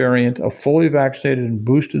Omicron variant, a fully vaccinated and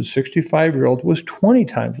boosted 65-year-old was 20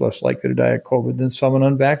 times less likely to die of COVID than someone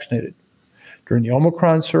unvaccinated. During the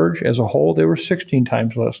Omicron surge as a whole, they were 16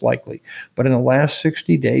 times less likely. But in the last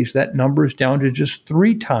 60 days, that number is down to just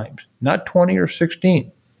 3 times, not 20 or 16.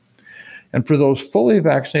 And for those fully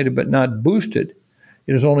vaccinated but not boosted,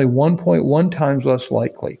 it is only 1.1 times less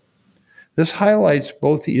likely. This highlights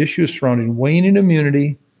both the issues surrounding waning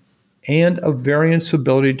immunity and a variant's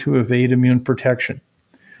ability to evade immune protection.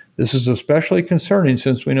 This is especially concerning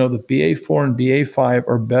since we know that BA.4 and BA.5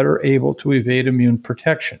 are better able to evade immune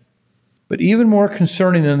protection. But even more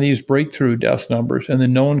concerning than these breakthrough death numbers and the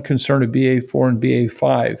known concern of BA.4 and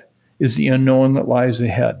BA.5 is the unknown that lies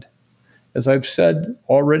ahead. As I've said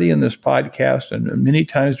already in this podcast and many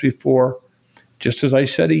times before, just as I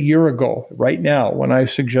said a year ago, right now, when I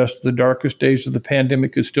suggest the darkest days of the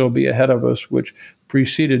pandemic could still be ahead of us, which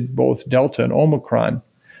preceded both Delta and Omicron,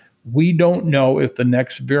 we don't know if the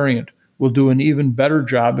next variant will do an even better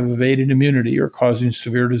job of evading immunity or causing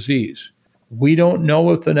severe disease. We don't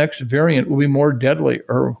know if the next variant will be more deadly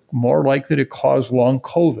or more likely to cause long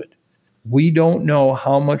COVID. We don't know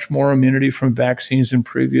how much more immunity from vaccines and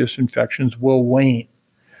previous infections will wane.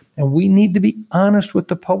 And we need to be honest with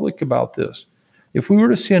the public about this. If we were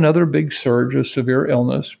to see another big surge of severe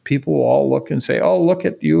illness, people will all look and say, oh, look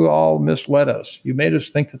at you all misled us. You made us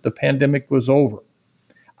think that the pandemic was over.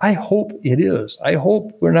 I hope it is. I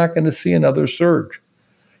hope we're not going to see another surge.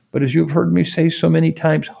 But as you've heard me say so many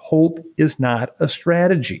times, hope is not a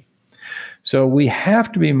strategy. So we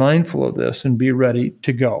have to be mindful of this and be ready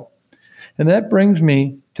to go. And that brings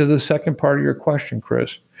me to the second part of your question,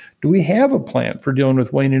 Chris. Do we have a plan for dealing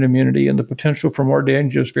with waning immunity and the potential for more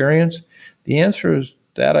dangerous variants? The answer is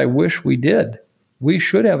that I wish we did. We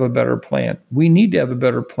should have a better plan. We need to have a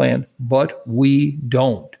better plan, but we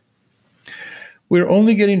don't. We're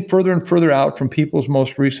only getting further and further out from people's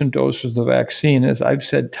most recent doses of the vaccine. As I've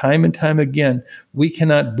said time and time again, we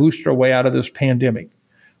cannot boost our way out of this pandemic.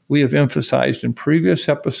 We have emphasized in previous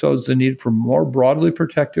episodes the need for more broadly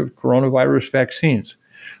protective coronavirus vaccines.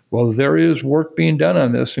 While there is work being done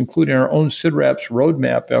on this, including our own CIDRAP's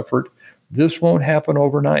roadmap effort, this won't happen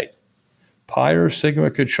overnight. Pi or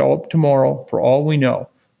Sigma could show up tomorrow, for all we know.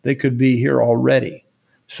 They could be here already.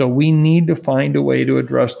 So we need to find a way to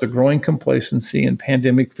address the growing complacency and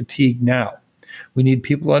pandemic fatigue now. We need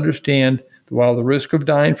people to understand that while the risk of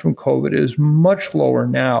dying from COVID is much lower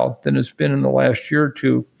now than it's been in the last year or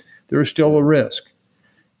two, there is still a risk.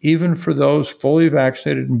 Even for those fully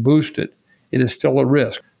vaccinated and boosted, it is still a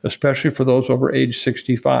risk, especially for those over age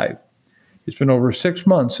 65. It's been over 6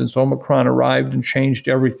 months since Omicron arrived and changed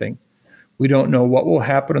everything. We don't know what will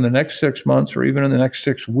happen in the next 6 months or even in the next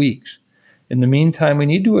 6 weeks. In the meantime, we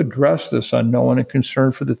need to address this unknown and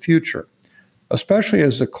concern for the future, especially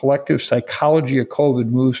as the collective psychology of COVID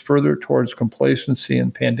moves further towards complacency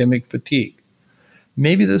and pandemic fatigue.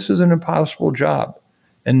 Maybe this is an impossible job,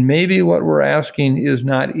 and maybe what we're asking is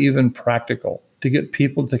not even practical to get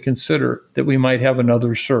people to consider that we might have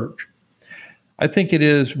another surge. I think it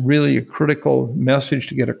is really a critical message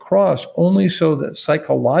to get across, only so that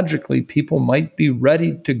psychologically people might be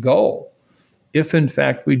ready to go if, in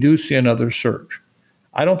fact, we do see another surge.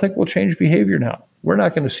 I don't think we'll change behavior now. We're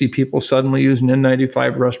not going to see people suddenly using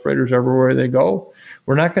N95 respirators everywhere they go.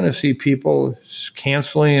 We're not going to see people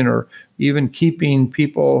canceling or even keeping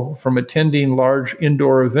people from attending large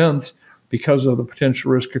indoor events because of the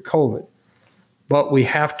potential risk of COVID. But we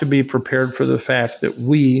have to be prepared for the fact that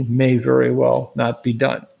we may very well not be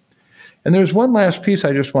done. And there's one last piece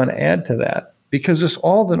I just want to add to that, because this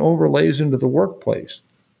all then overlays into the workplace.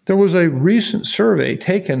 There was a recent survey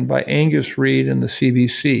taken by Angus Reid and the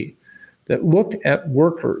CBC that looked at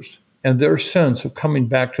workers and their sense of coming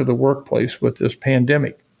back to the workplace with this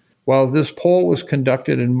pandemic. While this poll was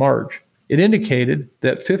conducted in March, it indicated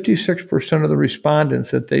that 56% of the respondents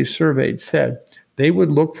that they surveyed said they would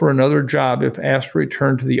look for another job if asked to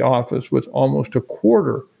return to the office, with almost a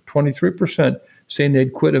quarter, 23%, saying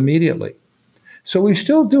they'd quit immediately. So we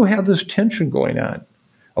still do have this tension going on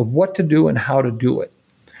of what to do and how to do it.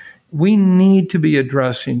 We need to be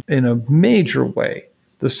addressing in a major way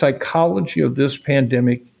the psychology of this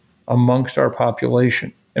pandemic amongst our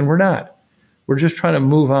population. And we're not. We're just trying to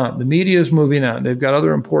move on. The media is moving on. They've got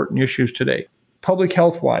other important issues today. Public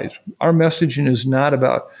health-wise, our messaging is not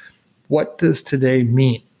about what does today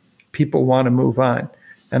mean. People want to move on.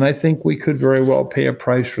 And I think we could very well pay a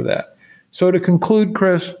price for that. So to conclude,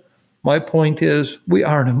 Chris, my point is we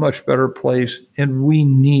are in a much better place, and we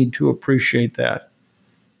need to appreciate that.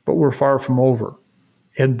 But we're far from over.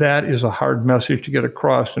 And that is a hard message to get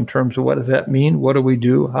across in terms of what does that mean? What do we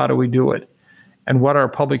do? How do we do it? And what our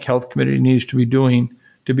public health committee needs to be doing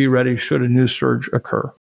to be ready should a new surge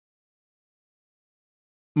occur.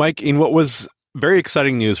 Mike, in what was very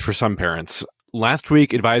exciting news for some parents, last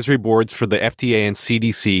week advisory boards for the FDA and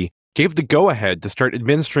CDC gave the go-ahead to start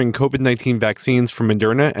administering COVID-19 vaccines from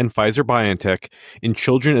Moderna and Pfizer-BioNTech in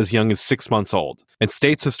children as young as 6 months old, and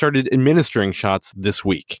states have started administering shots this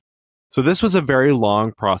week. So this was a very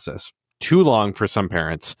long process, too long for some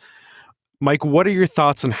parents. Mike, what are your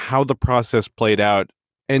thoughts on how the process played out?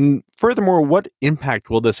 And furthermore, what impact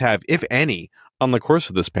will this have, if any, on the course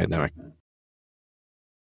of this pandemic?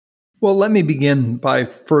 Well, let me begin by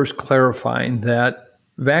first clarifying that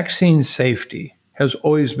vaccine safety has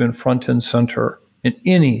always been front and center in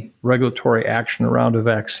any regulatory action around a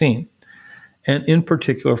vaccine, and in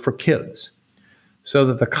particular for kids, so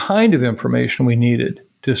that the kind of information we needed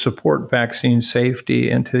to support vaccine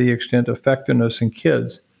safety and to the extent effectiveness in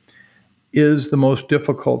kids is the most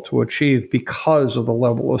difficult to achieve because of the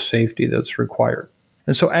level of safety that's required.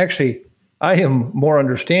 And so actually, I am more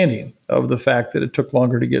understanding of the fact that it took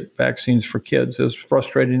longer to get vaccines for kids, as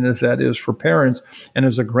frustrating as that is for parents. And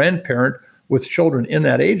as a grandparent with children in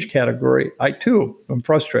that age category, I too am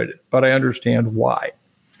frustrated, but I understand why.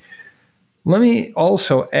 Let me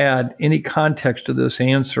also add any context to this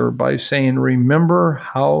answer by saying, remember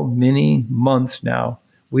how many months now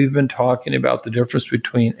we've been talking about the difference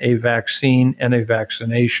between a vaccine and a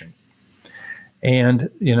vaccination. And,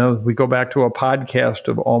 we go back to a podcast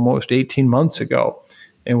of almost 18 months ago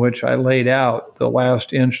in which I laid out the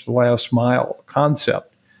last inch, the last mile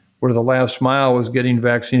concept, where the last mile was getting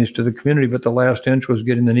vaccines to the community, but the last inch was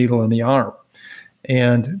getting the needle in the arm.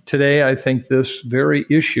 And today, I think this very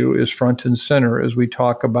issue is front and center as we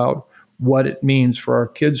talk about what it means for our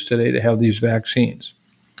kids today to have these vaccines.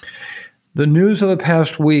 The news of the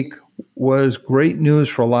past week was great news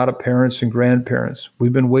for a lot of parents and grandparents.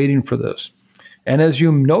 We've been waiting for this. And as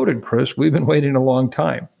you noted, Chris, we've been waiting a long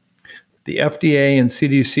time. The FDA and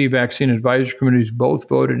CDC vaccine advisory committees both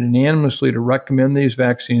voted unanimously to recommend these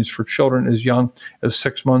vaccines for children as young as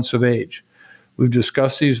 6 months of age. We've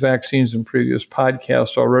discussed these vaccines in previous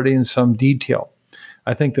podcasts already in some detail.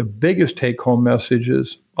 I think the biggest take-home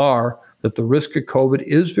messages are that the risk of COVID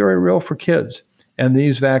is very real for kids, and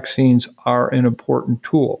these vaccines are an important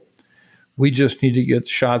tool. We just need to get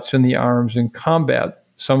shots in the arms and combat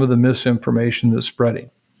some of the misinformation that's spreading.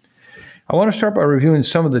 I want to start by reviewing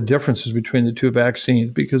some of the differences between the two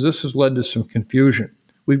vaccines because this has led to some confusion.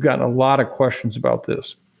 We've gotten a lot of questions about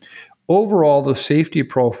this. Overall, the safety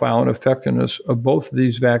profile and effectiveness of both of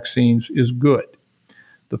these vaccines is good.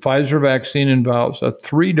 The Pfizer vaccine involves a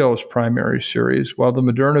 3-dose primary series, while the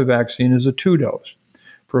Moderna vaccine is a 2-dose.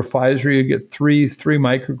 For Pfizer, you get 3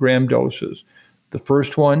 microgram doses. The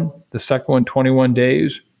first one, the second one 21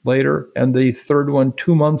 days later, and the third one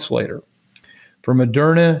 2 months later. For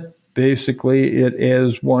Moderna, basically it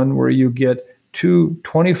is one where you get 2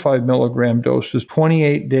 25 milligram doses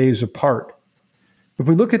 28 days apart. If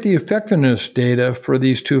we look at the effectiveness data for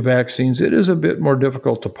these two vaccines, it is a bit more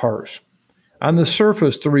difficult to parse. On the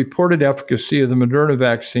surface, the reported efficacy of the Moderna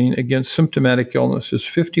vaccine against symptomatic illness is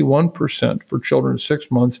 51% for children 6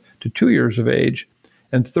 months to 2 years of age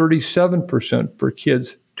and 37% for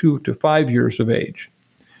kids 2 to 5 years of age.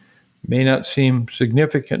 May not seem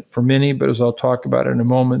significant for many, but as I'll talk about in a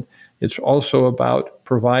moment, it's also about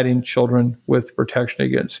providing children with protection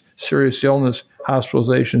against serious illness,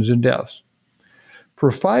 hospitalizations, and deaths. For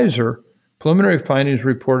Pfizer, preliminary findings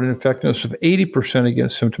report an effectiveness of 80%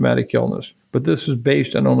 against symptomatic illness, but this is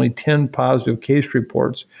based on only 10 positive case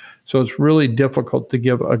reports, so it's really difficult to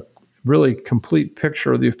give a really complete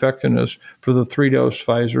picture of the effectiveness for the 3-dose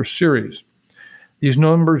Pfizer series. These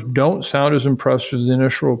numbers don't sound as impressive as the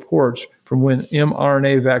initial reports from when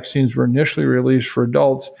mRNA vaccines were initially released for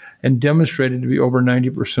adults and demonstrated to be over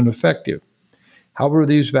 90% effective. However,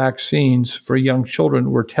 these vaccines for young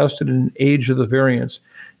children were tested in an age of the variants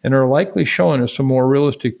and are likely showing us a more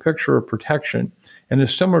realistic picture of protection and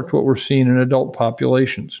is similar to what we're seeing in adult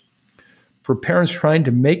populations. For parents trying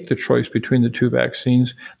to make the choice between the two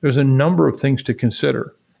vaccines, there's a number of things to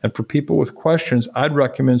consider. And for people with questions, I'd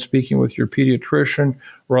recommend speaking with your pediatrician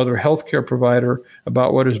or other healthcare provider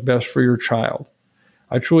about what is best for your child.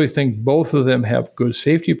 I truly think both of them have good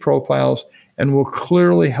safety profiles and will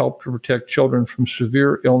clearly help to protect children from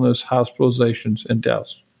severe illness, hospitalizations, and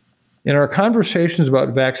deaths. In our conversations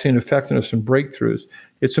about vaccine effectiveness and breakthroughs,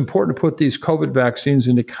 it's important to put these COVID vaccines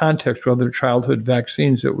into context with other childhood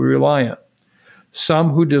vaccines that we rely on. Some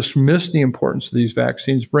who dismiss the importance of these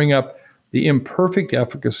vaccines bring up the imperfect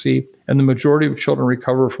efficacy, and the majority of children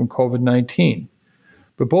recover from COVID-19.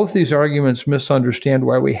 But both these arguments misunderstand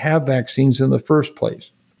why we have vaccines in the first place.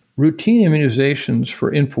 Routine immunizations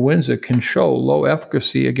for influenza can show low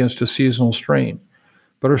efficacy against a seasonal strain,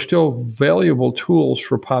 but are still valuable tools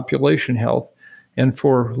for population health and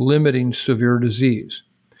for limiting severe disease.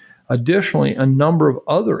 Additionally, a number of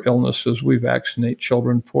other illnesses we vaccinate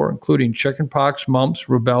children for, including chickenpox, mumps,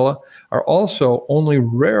 rubella, are also only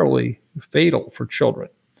rarely fatal for children.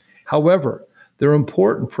 However, they're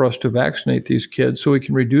important for us to vaccinate these kids so we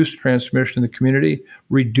can reduce transmission in the community,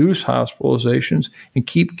 reduce hospitalizations, and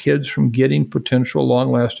keep kids from getting potential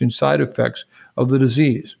long-lasting side effects of the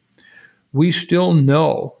disease. We still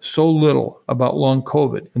know so little about long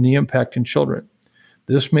COVID and the impact in children.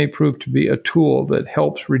 This may prove to be a tool that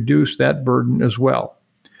helps reduce that burden as well.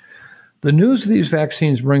 The news of these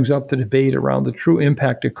vaccines brings up the debate around the true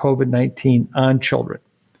impact of COVID-19 on children.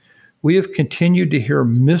 We have continued to hear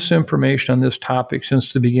misinformation on this topic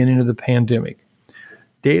since the beginning of the pandemic.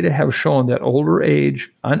 Data have shown that older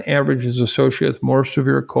age, on average, is associated with more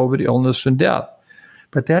severe COVID illness and death.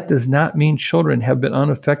 But that does not mean children have been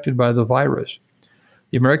unaffected by the virus.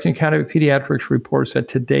 The American Academy of Pediatrics reports that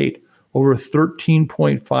to date, over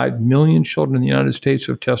 13.5 million children in the United States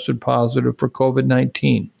have tested positive for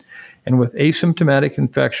COVID-19. And with asymptomatic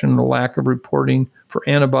infection and a lack of reporting for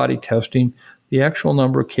antibody testing, the actual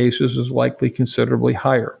number of cases is likely considerably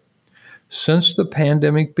higher. Since the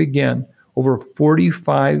pandemic began, over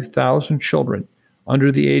 45,000 children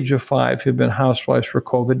under the age of 5 have been hospitalized for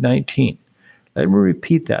COVID-19. Let me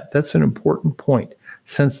repeat that. That's an important point.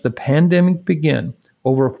 Since the pandemic began,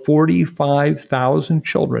 over 45,000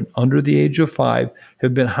 children under the age of 5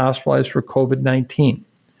 have been hospitalized for COVID-19.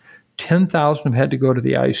 10,000 have had to go to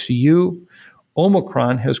the ICU.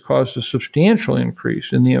 Omicron has caused a substantial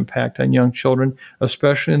increase in the impact on young children,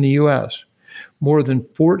 especially in the U.S. More than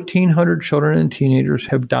 1,400 children and teenagers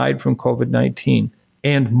have died from COVID-19,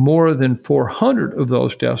 and more than 400 of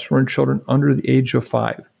those deaths were in children under the age of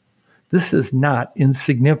 5. This is not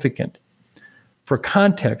insignificant. For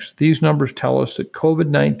context, these numbers tell us that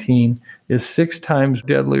COVID-19 is 6 times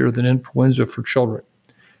deadlier than influenza for children.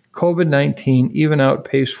 COVID-19 even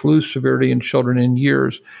outpaced flu severity in children in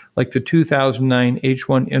years like the 2009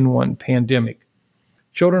 H1N1 pandemic.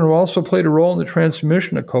 Children have also played a role in the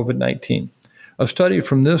transmission of COVID-19. A study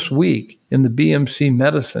from this week in the BMC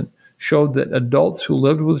Medicine showed that adults who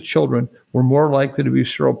lived with children were more likely to be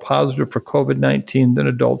seropositive for COVID-19 than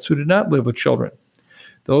adults who did not live with children.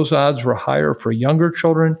 Those odds were higher for younger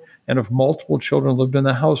children and if multiple children lived in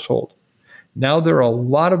the household. Now there are a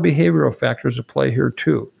lot of behavioral factors at play here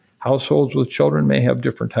too. Households with children may have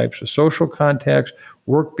different types of social contacts,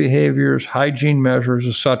 work behaviors, hygiene measures,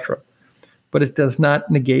 etc. But it does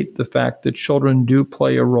not negate the fact that children do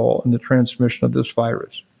play a role in the transmission of this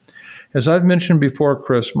virus. As I've mentioned before,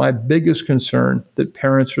 Chris, my biggest concern that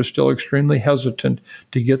parents are still extremely hesitant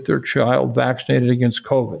to get their child vaccinated against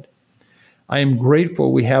COVID. I am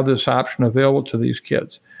grateful we have this option available to these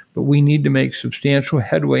kids, but we need to make substantial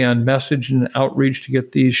headway on messaging and outreach to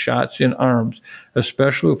get these shots in arms,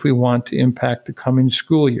 especially if we want to impact the coming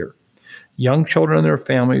school year. Young children and their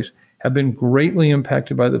families have been greatly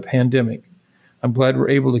impacted by the pandemic. I'm glad we're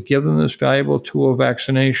able to give them this valuable tool of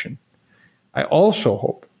vaccination. I also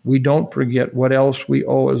hope we don't forget what else we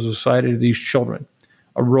owe as a society to these children,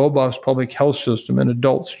 a robust public health system and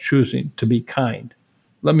adults choosing to be kind.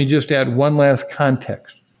 Let me just add one last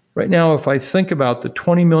context. Right now, if I think about the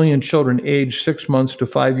 20 million children aged 6 months to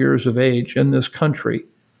 5 years of age in this country,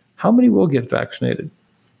 how many will get vaccinated?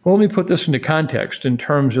 Well, let me put this into context in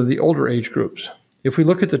terms of the older age groups. If we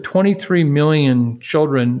look at the 23 million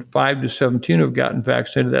children 5 to 17 who have gotten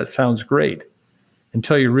vaccinated, that sounds great,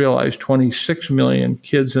 until you realize 26 million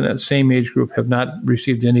kids in that same age group have not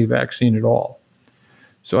received any vaccine at all.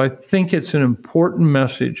 So I think it's an important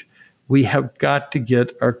message. We have got to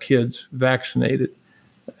get our kids vaccinated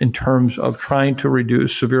in terms of trying to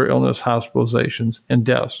reduce severe illness, hospitalizations, and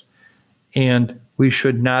deaths. And we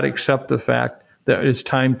should not accept the fact that it's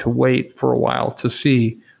time to wait for a while to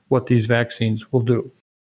see what these vaccines will do.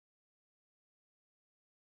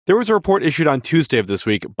 There was a report issued on Tuesday of this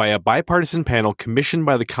week by a bipartisan panel commissioned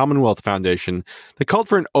by the Commonwealth Foundation that called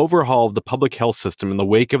for an overhaul of the public health system in the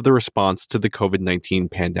wake of the response to the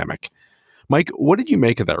COVID-19 pandemic. Mike, what did you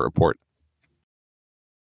make of that report?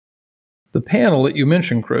 The panel that you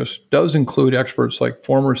mentioned, Chris, does include experts like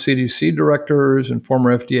former CDC directors and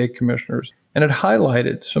former FDA commissioners, and it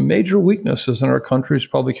highlighted some major weaknesses in our country's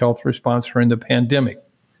public health response during the pandemic.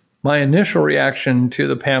 My initial reaction to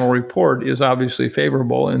the panel report is obviously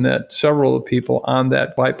favorable in that several of the people on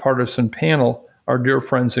that bipartisan panel are dear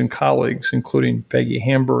friends and colleagues, including Peggy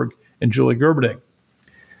Hamburg and Julie Gerberding.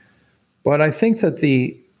 But I think that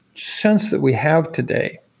the sense that we have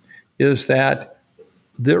today is that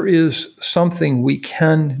there is something we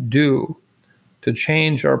can do to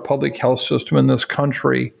change our public health system in this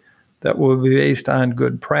country that will be based on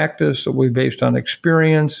good practice, that will be based on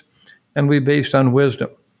experience, and will be based on wisdom.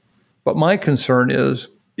 But my concern is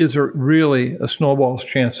there really a snowball's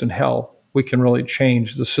chance in hell we can really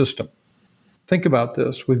change the system? Think about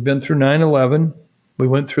this. We've been through 9/11. We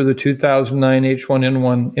went through the 2009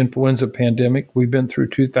 H1N1 influenza pandemic. We've been through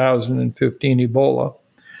 2015 Ebola.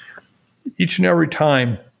 Each and every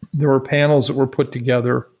time, there were panels that were put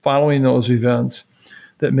together following those events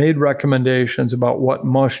that made recommendations about what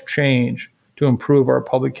must change to improve our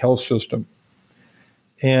public health system.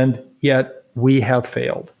 And yet, we have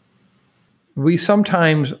failed. We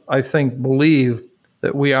sometimes, I think, believe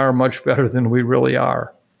that we are much better than we really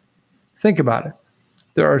are. Think about it.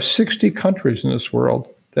 There are 60 countries in this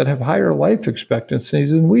world that have higher life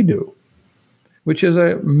expectancies than we do, which is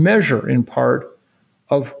a measure in part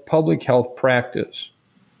of public health practice.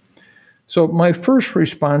 So my first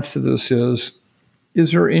response to this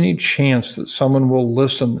is there any chance that someone will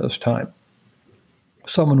listen this time?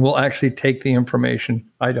 Someone will actually take the information?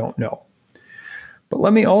 I don't know. But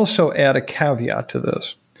let me also add a caveat to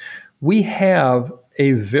this. We have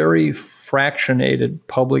a very fractionated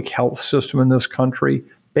public health system in this country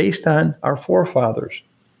based on our forefathers,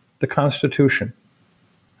 the Constitution.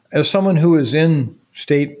 As someone who is in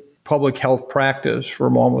state public health practice for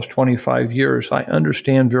almost 25 years, I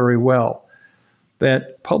understand very well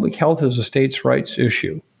that public health is a states' rights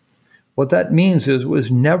issue. What that means is it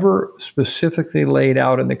was never specifically laid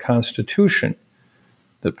out in the Constitution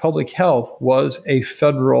that public health was a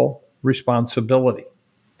federal responsibility.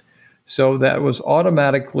 So that was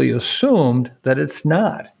automatically assumed that it's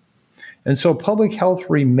not. And so public health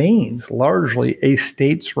remains largely a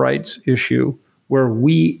states' rights issue where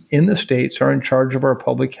we in the states are in charge of our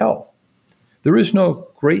public health. There is no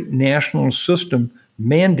great national system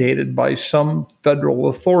mandated by some federal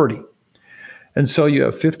authority. And so you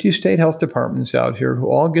have 50 state health departments out here who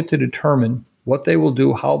all get to determine what they will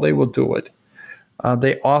do, how they will do it.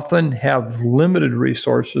 They often have limited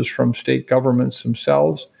resources from state governments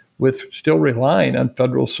themselves, with still relying on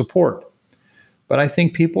federal support. But I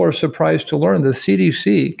think people are surprised to learn the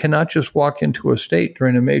CDC cannot just walk into a state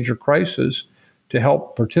during a major crisis to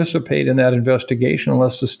help participate in that investigation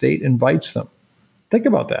unless the state invites them. Think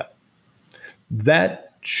about that.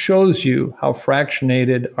 That shows you how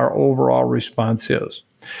fractionated our overall response is.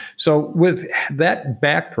 So with that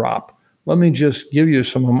backdrop, let me just give you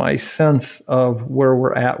some of my sense of where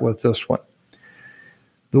we're at with this one.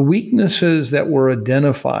 The weaknesses that were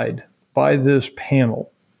identified by this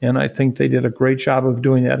panel, and I think they did a great job of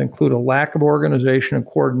doing that, include a lack of organization and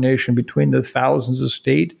coordination between the thousands of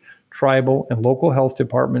state, tribal, and local health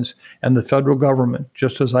departments and the federal government,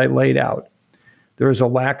 just as I laid out. There is a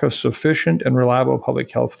lack of sufficient and reliable public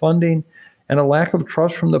health funding and a lack of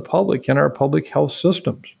trust from the public in our public health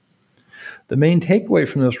systems. The main takeaway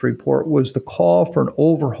from this report was the call for an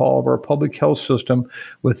overhaul of our public health system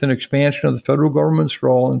with an expansion of the federal government's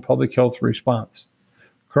role in public health response.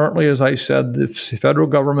 Currently, as I said, the federal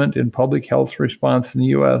government in public health response in the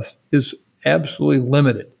U.S. is absolutely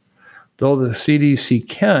limited. Though the CDC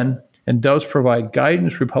can and does provide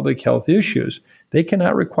guidance for public health issues, they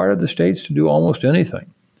cannot require the states to do almost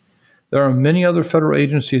anything. There are many other federal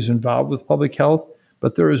agencies involved with public health,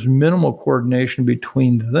 but there is minimal coordination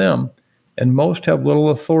between them, and most have little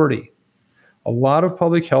authority. A lot of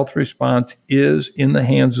public health response is in the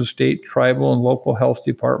hands of state, tribal, and local health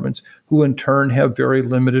departments, who in turn have very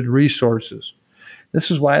limited resources.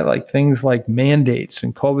 This is why things like mandates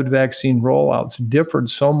and COVID vaccine rollouts differed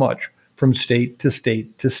so much from state to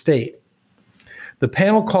state to state. The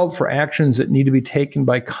panel called for actions that need to be taken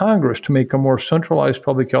by Congress to make a more centralized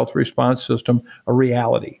public health response system a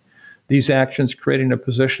reality. These actions creating a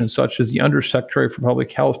position such as the Undersecretary for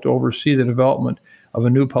Public Health to oversee the development of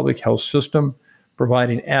a new public health system,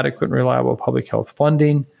 providing adequate and reliable public health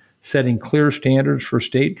funding, setting clear standards for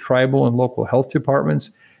state, tribal, and local health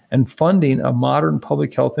departments, and funding a modern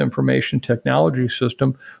public health information technology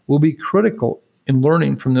system will be critical in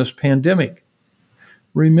learning from this pandemic.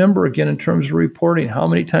 Remember, again, in terms of reporting, how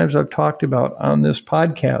many times I've talked about on this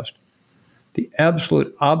podcast, the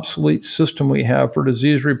absolute obsolete system we have for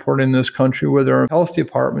disease reporting in this country, where there are health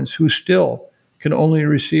departments who still can only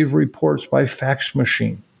receive reports by fax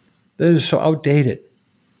machine. That is so outdated.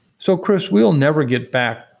 So, Chris, we'll never get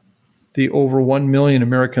back the over 1 million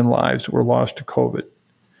American lives that were lost to COVID.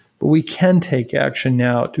 But we can take action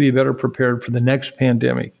now to be better prepared for the next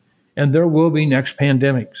pandemic. And there will be next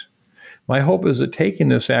pandemics. My hope is that taking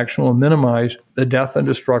this action will minimize the death and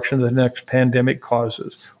destruction the next pandemic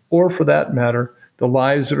causes, or for that matter, the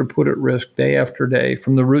lives that are put at risk day after day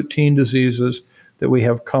from the routine diseases that we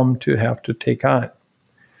have come to have to take on.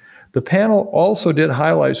 The panel also did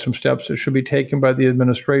highlight some steps that should be taken by the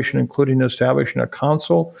administration, including establishing a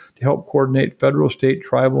council to help coordinate federal, state,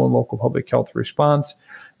 tribal, and local public health response,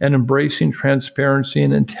 and embracing transparency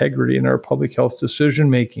and integrity in our public health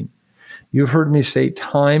decision-making. You've heard me say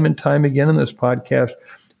time and time again in this podcast,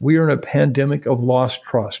 we are in a pandemic of lost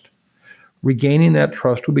trust. Regaining that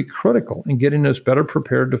trust will be critical in getting us better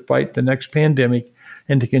prepared to fight the next pandemic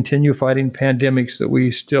and to continue fighting pandemics that we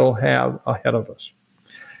still have ahead of us.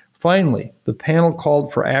 Finally, the panel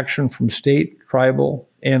called for action from state, tribal,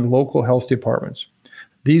 and local health departments.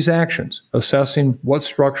 These actions, assessing what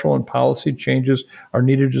structural and policy changes are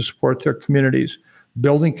needed to support their communities,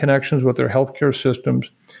 building connections with their healthcare systems,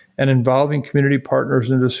 and involving community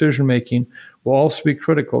partners in decision-making, will also be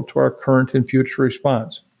critical to our current and future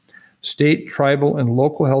response. State, tribal, and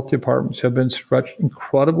local health departments have been stretched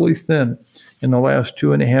incredibly thin in the last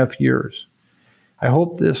 2.5 years. I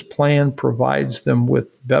hope this plan provides them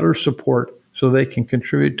with better support so they can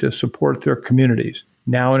contribute to support their communities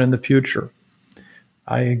now and in the future.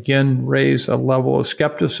 I again raise a level of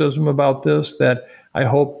skepticism about this that I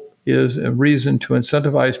hope is a reason to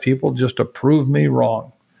incentivize people just to prove me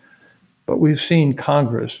wrong. But we've seen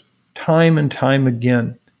Congress time and time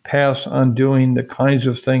again pass on doing the kinds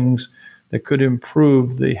of things that could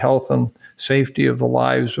improve the health and safety of the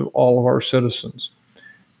lives of all of our citizens.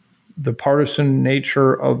 The partisan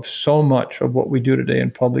nature of so much of what we do today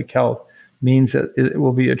in public health means that it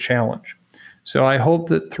will be a challenge. So I hope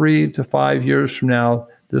that 3 to 5 years from now,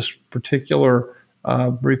 this particular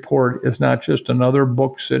report is not just another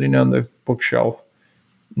book sitting on the bookshelf,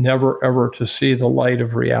 never ever to see the light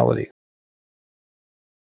of reality.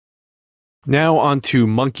 Now on to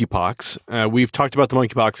monkeypox. We've talked about the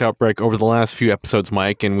monkeypox outbreak over the last few episodes,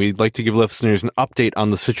 Mike, and we'd like to give listeners an update on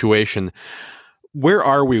the situation. Where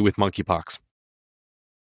are we with monkeypox?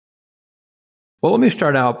 Well, let me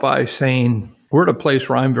start out by saying we're at a place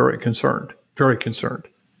where I'm very concerned.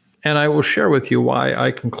 And I will share with you why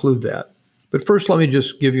I conclude that. But first, let me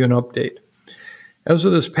just give you an update. As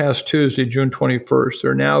of this past Tuesday, June 21st,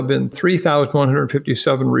 there have now been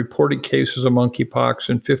 3,157 reported cases of monkeypox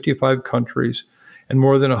in 55 countries and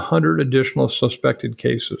more than 100 additional suspected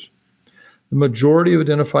cases. The majority of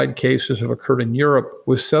identified cases have occurred in Europe,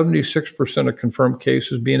 with 76% of confirmed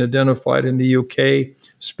cases being identified in the UK,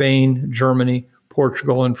 Spain, Germany,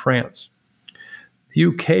 Portugal, and France. The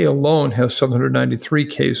UK alone has 793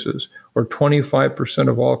 cases, or 25%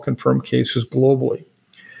 of all confirmed cases globally.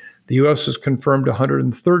 The U.S. has confirmed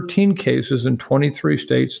 113 cases in 23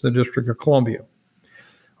 states and the District of Columbia.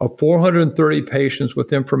 Of 430 patients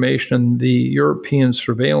with information in the European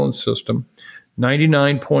surveillance system,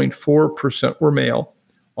 99.4% were male,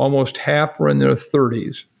 almost half were in their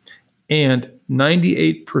 30s, and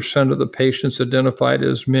 98% of the patients identified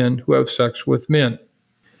as men who have sex with men.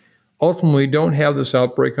 Ultimately, we don't have this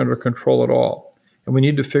outbreak under control at all, and we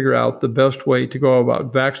need to figure out the best way to go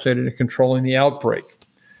about vaccinating and controlling the outbreak.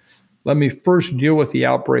 Let me first deal with the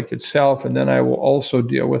outbreak itself, and then I will also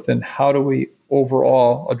deal with how do we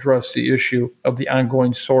overall address the issue of the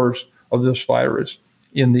ongoing source of this virus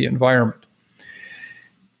in the environment.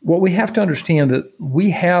 What we have to understand that we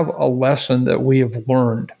have a lesson that we have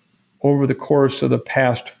learned over the course of the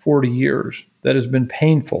past 40 years that has been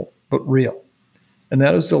painful but real. And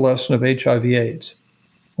that is the lesson of HIV/AIDS.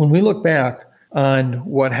 When we look back on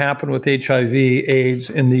what happened with HIV/AIDS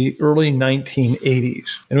in the early 1980s,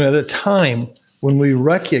 and at a time when we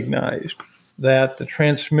recognized that the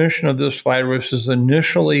transmission of this virus is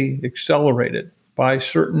initially accelerated by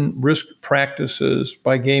certain risk practices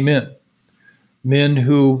by gay men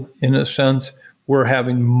who, in a sense, were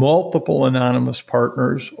having multiple anonymous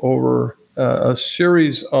partners over a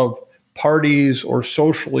series of parties or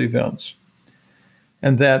social events,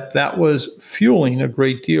 and that was fueling a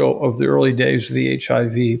great deal of the early days of the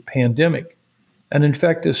HIV pandemic. And in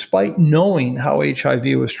fact, despite knowing how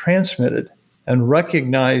HIV was transmitted and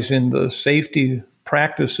recognizing the safety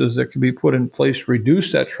practices that could be put in place to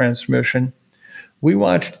reduce that transmission, we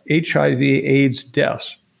watched HIV/AIDS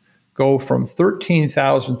deaths go from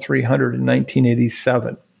 13,300 in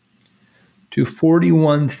 1987 to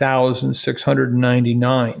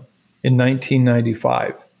 41,699 in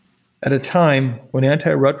 1995. At a time when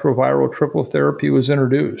antiretroviral triple therapy was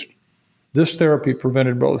introduced. This therapy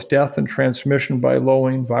prevented both death and transmission by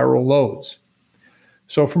lowering viral loads.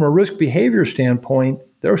 So from a risk behavior standpoint,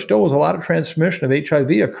 there still was a lot of transmission of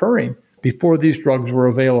HIV occurring before these drugs were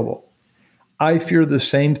available. I fear the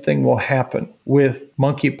same thing will happen with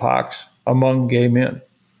monkeypox among gay men.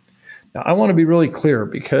 Now, I want to be really clear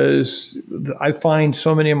because I find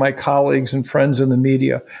so many of my colleagues and friends in the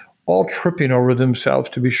media all tripping over themselves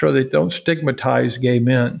to be sure they don't stigmatize gay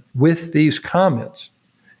men with these comments.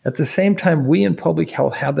 At the same time, we in public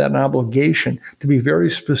health have that obligation to be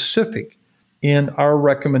very specific in our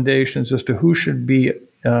recommendations as to who should be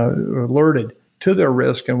alerted to their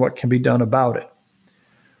risk and what can be done about it.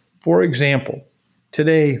 For example,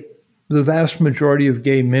 today, the vast majority of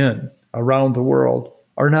gay men around the world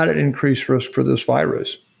are not at increased risk for this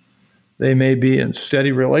virus. They may be in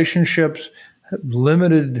steady relationships,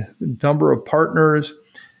 limited number of partners,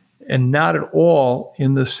 and not at all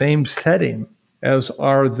in the same setting as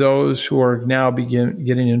are those who are now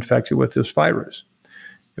getting infected with this virus.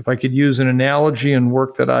 If I could use an analogy and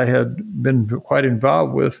work that I had been quite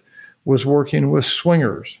involved with, was working with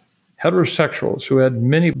swingers, heterosexuals who had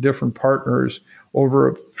many different partners over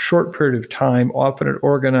a short period of time, often at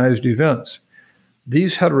organized events.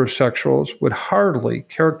 these heterosexuals would hardly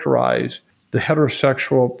characterize the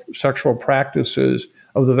heterosexual sexual practices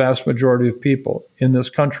of the vast majority of people in this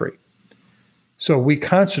country. So we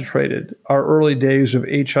concentrated our early days of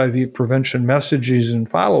HIV prevention messages and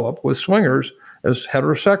follow-up with swingers as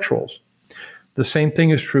heterosexuals. The same thing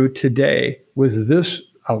is true today with this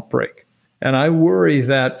outbreak. And I worry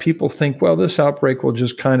that people think, well, this outbreak will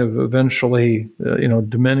just kind of eventually,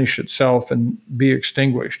 diminish itself and be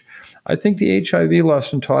extinguished. I think the HIV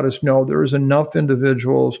lesson taught us, no, there is enough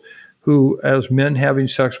individuals who, as men having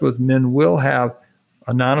sex with men, will have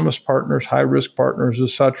anonymous partners, high-risk partners,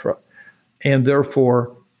 etc. And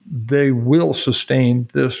therefore, they will sustain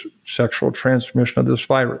this sexual transmission of this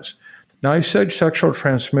virus. Now, I said sexual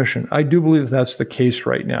transmission. I do believe that's the case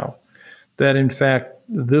right now, that in fact,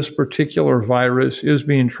 this particular virus is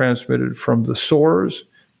being transmitted from the sores,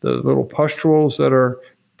 the little pustules that are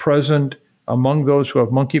present among those who have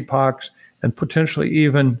monkeypox, and potentially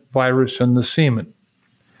even virus in the semen.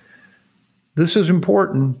 This is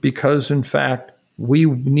important because, in fact, we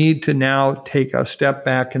need to now take a step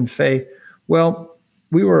back and say, well,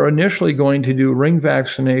 we were initially going to do ring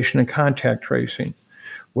vaccination and contact tracing.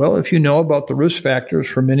 Well, if you know about the risk factors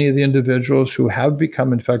for many of the individuals who have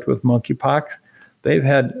become infected with monkeypox, they've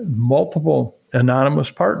had multiple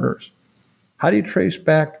anonymous partners. How do you trace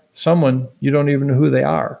back someone you don't even know who they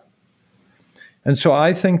are? And so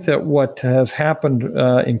I think that what has happened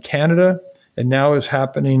in Canada and now is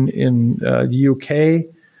happening in the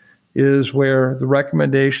UK is where the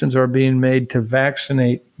recommendations are being made to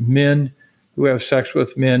vaccinate men who have sex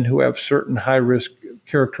with men who have certain high-risk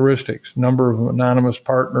characteristics, number of anonymous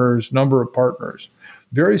partners, number of partners.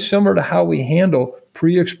 Very similar to how we handle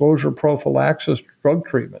pre-exposure prophylaxis drug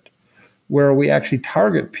treatment, where we actually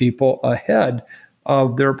target people ahead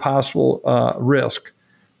of their possible risk.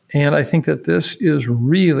 And I think that this is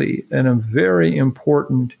really a very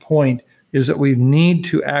important point, is that we need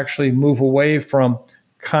to actually move away from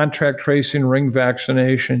contact tracing, ring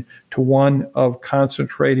vaccination, to one of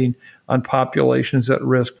concentrating on populations at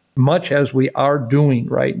risk, much as we are doing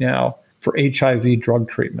right now for HIV drug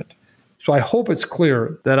treatment. So I hope it's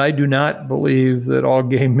clear that I do not believe that all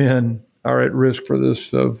gay men are at risk for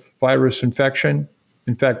this virus infection.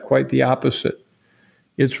 In fact, quite the opposite.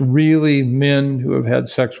 It's really men who have had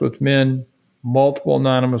sex with men, multiple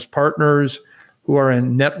anonymous partners who are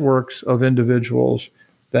in networks of individuals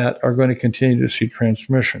that are going to continue to see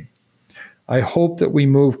transmission. I hope that we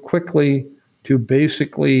move quickly to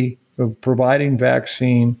basically providing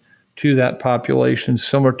vaccine to that population,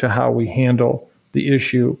 similar to how we handle the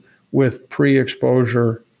issue with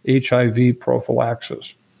pre-exposure HIV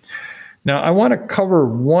prophylaxis. Now, I want to cover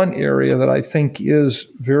one area that I think is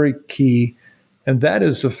very key, and that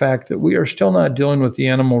is the fact that we are still not dealing with the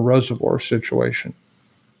animal reservoir situation.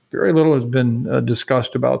 Very little has been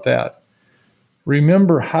discussed about that.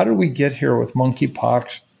 Remember, how did we get here with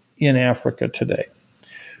monkeypox in Africa today?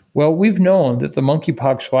 Well, we've known that the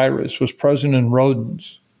monkeypox virus was present in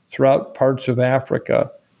rodents throughout parts of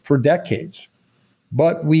Africa for decades,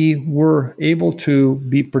 but we were able to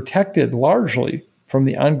be protected largely from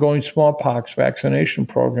the ongoing smallpox vaccination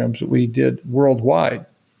programs that we did worldwide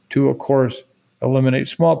to, of course, eliminate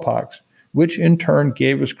smallpox, which in turn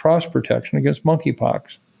gave us cross protection against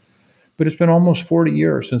monkeypox. But it's been almost 40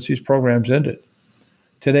 years since these programs ended.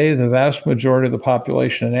 Today, the vast majority of the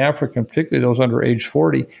population in Africa, and particularly those under age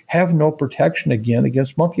 40, have no protection again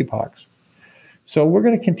against monkeypox. So we're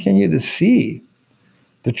going to continue to see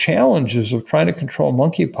the challenges of trying to control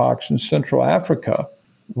monkeypox in Central Africa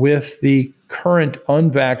with the current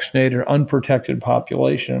unvaccinated, unprotected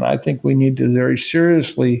population. And I think we need to very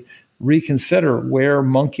seriously reconsider where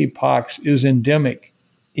monkeypox is endemic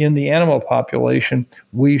in the animal population.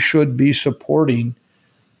 We should be supporting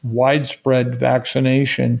widespread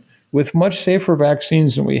vaccination with much safer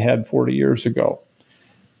vaccines than we had 40 years ago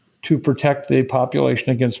to protect the population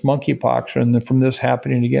against monkeypox and from this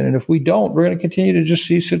happening again. And if we don't, we're going to continue to just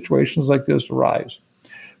see situations like this arise.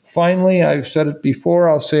 Finally, I've said it before,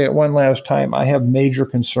 I'll say it one last time, I have major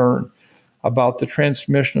concern about the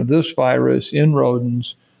transmission of this virus in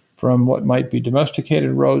rodents from what might be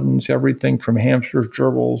domesticated rodents, everything from hamsters,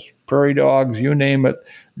 gerbils, prairie dogs, you name it,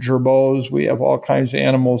 gerbos. We have all kinds of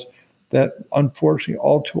animals that unfortunately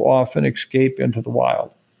all too often escape into the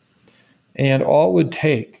wild. And all it would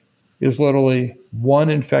take is literally one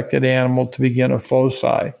infected animal to begin a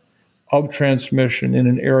foci of transmission in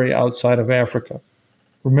an area outside of Africa.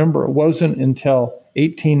 Remember, it wasn't until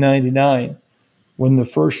 1899 when the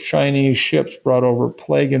first Chinese ships brought over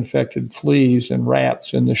plague-infected fleas and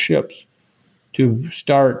rats in the ships to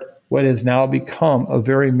start what has now become a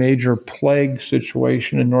very major plague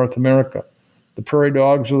situation in North America. The the prairie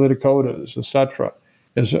dogs of the Dakotas, etc.,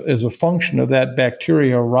 is a function of that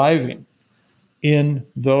bacteria arriving in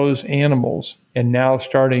those animals and now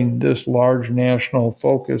starting this large national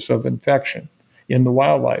focus of infection in the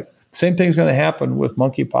wildlife. Same thing's going to happen with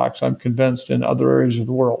monkeypox, I'm convinced, in other areas of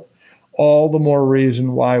the world. All the more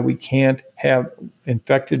reason why we can't have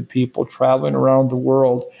infected people traveling around the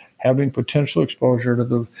world having potential exposure to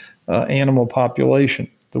the animal population.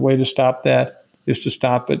 The way to stop that is to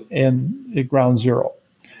stop it at ground zero.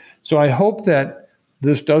 So I hope that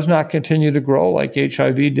this does not continue to grow like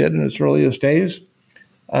HIV did in its earliest days.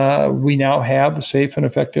 We now have safe and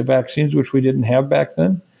effective vaccines, which we didn't have back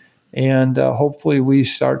then. And hopefully we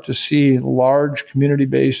start to see large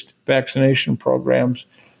community-based vaccination programs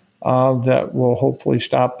that will hopefully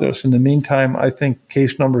stop this. In the meantime, I think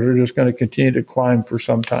case numbers are just going to continue to climb for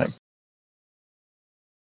some time.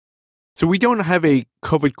 So we don't have a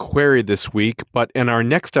COVID query this week, but in our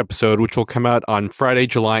next episode, which will come out on Friday,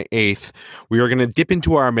 July 8th, we are going to dip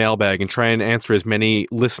into our mailbag and try and answer as many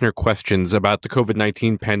listener questions about the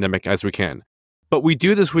COVID-19 pandemic as we can. But we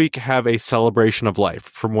do this week have a celebration of life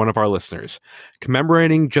from one of our listeners,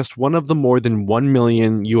 commemorating just one of the more than 1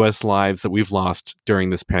 million U.S. lives that we've lost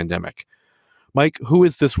during this pandemic. Mike, who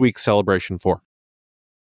is this week's celebration for?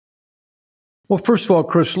 Well, first of all,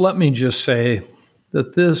 Chris, let me just say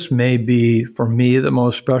that this may be, for me, the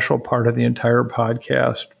most special part of the entire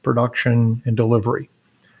podcast production and delivery.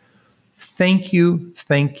 Thank you,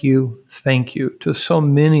 thank you, thank you to so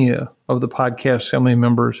many of the podcast family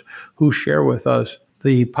members who share with us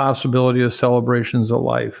the possibility of celebrations of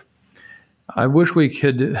life. I wish we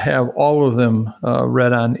could have all of them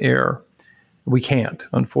read on air. We can't,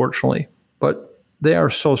 unfortunately, but they are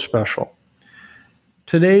so special.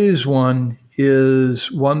 Today's one is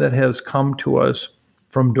one that has come to us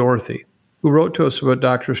from Dorothy, who wrote to us about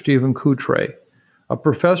Dr. Stephen Coutre, a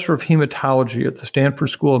professor of hematology at the Stanford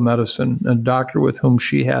School of Medicine, and a doctor with whom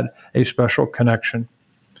she had a special connection.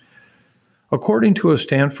 According to a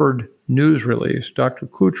Stanford news release, Dr.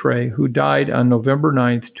 Coutre, who died on November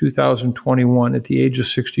 9th, 2021 at the age of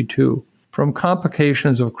 62 from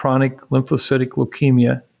complications of chronic lymphocytic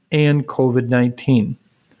leukemia and COVID-19,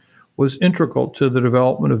 was integral to the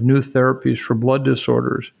development of new therapies for blood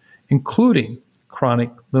disorders, including chronic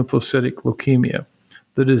lymphocytic leukemia,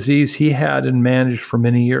 the disease he had and managed for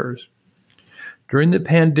many years. During the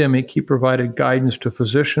pandemic, he provided guidance to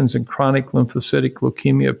physicians and chronic lymphocytic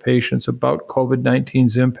leukemia patients about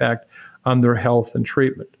COVID-19's impact on their health and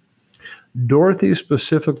treatment. Dorothy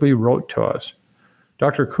specifically wrote to us,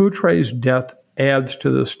 Dr. Coutre's death adds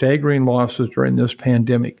to the staggering losses during this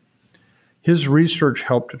pandemic. His research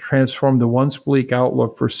helped to transform the once bleak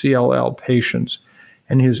outlook for CLL patients,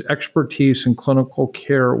 and his expertise in clinical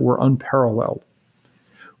care were unparalleled.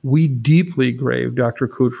 We deeply grieve Dr.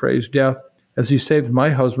 Coutre's death as he saved my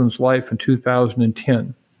husband's life in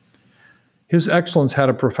 2010. His excellence had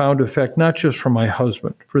a profound effect not just for my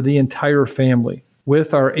husband, for the entire family,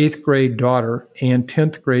 with our 8th grade daughter and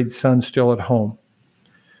 10th grade son still at home.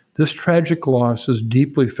 This tragic loss is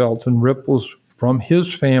deeply felt and ripples from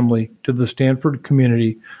his family to the Stanford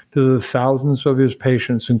community to the thousands of his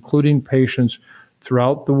patients, including patients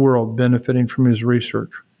throughout the world benefiting from his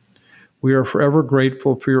research. We are forever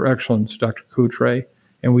grateful for your excellence, Dr. Coutre,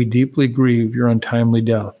 and we deeply grieve your untimely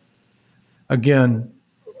death. Again,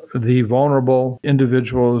 the vulnerable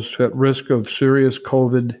individuals at risk of serious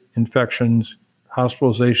COVID infections,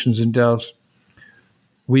 hospitalizations, and deaths,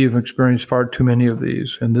 we have experienced far too many of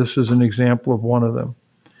these, and this is an example of one of them.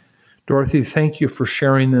 Dorothy, thank you for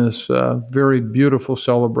sharing this very beautiful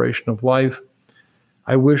celebration of life.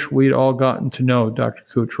 I wish we'd all gotten to know Dr.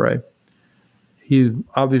 Coutre. He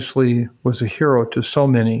obviously was a hero to so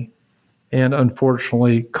many, and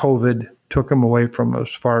unfortunately, COVID took him away from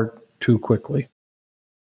us far too quickly.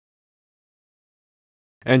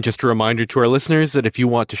 And just a reminder to our listeners that if you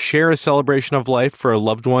want to share a celebration of life for a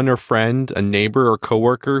loved one or friend, a neighbor or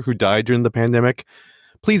coworker who died during the pandemic,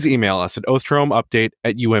 please email us at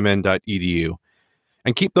osterholmupdate@umn.edu.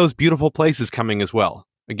 And keep those beautiful places coming as well.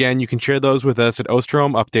 Again, you can share those with us at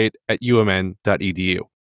osterholmupdate@umn.edu.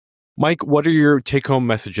 Mike, what are your take-home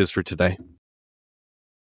messages for today?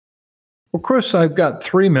 Well, Chris, I've got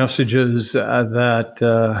 3 messages that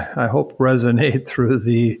I hope resonate through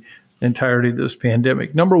the entirety of this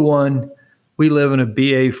pandemic. Number 1, we live in a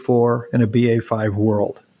BA.4 and a BA.5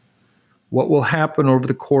 world. What will happen over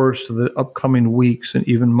the course of the upcoming weeks and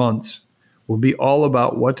even months will be all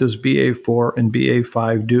about what does BA.4 and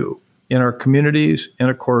BA.5 do in our communities and,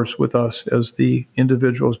 of course, with us as the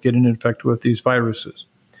individuals getting infected with these viruses.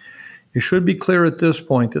 It should be clear at this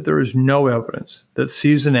point that there is no evidence that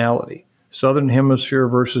seasonality, Southern Hemisphere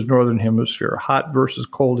versus Northern Hemisphere, hot versus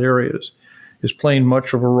cold areas, is playing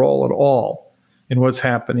much of a role at all in what's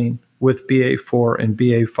happening with BA.4 and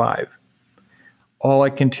BA.5. All I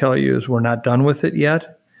can tell you is we're not done with it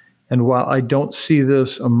yet. And while I don't see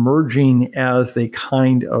this emerging as a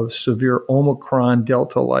kind of severe Omicron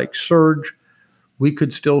Delta-like surge, we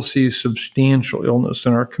could still see substantial illness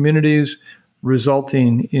in our communities,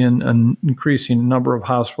 resulting in an increasing number of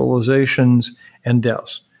hospitalizations and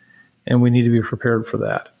deaths. And we need to be prepared for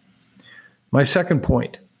that. My second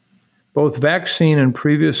point, both vaccine and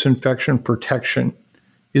previous infection protection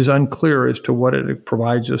is unclear as to what it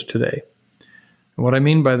provides us today. And what I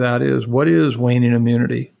mean by that is, what is waning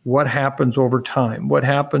immunity? What happens over time? What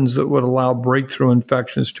happens that would allow breakthrough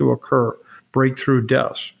infections to occur, breakthrough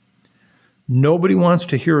deaths? Nobody wants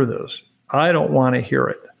to hear this. I don't want to hear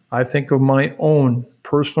it. I think of my own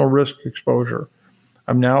personal risk exposure.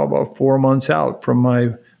 I'm now about 4 months out from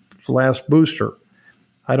my last booster.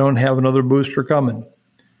 I don't have another booster coming.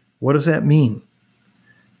 What does that mean?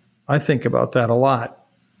 I think about that a lot.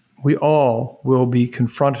 We all will be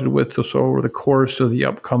confronted with this over the course of the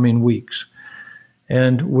upcoming weeks.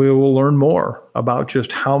 And we will learn more about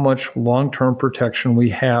just how much long-term protection we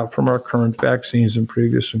have from our current vaccines and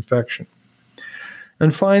previous infection.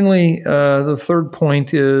 And finally, the third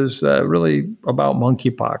point is really about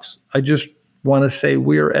monkeypox. I just want to say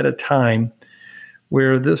we are at a time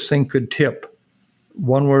where this thing could tip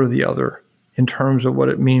one way or the other in terms of what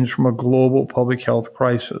it means from a global public health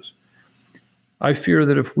crisis. I fear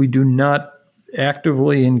that if we do not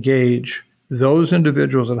actively engage those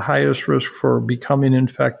individuals at highest risk for becoming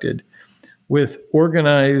infected with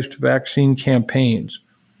organized vaccine campaigns,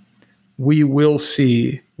 we will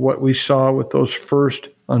see what we saw with those first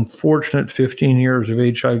unfortunate 15 years of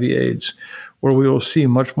HIV/AIDS, where we will see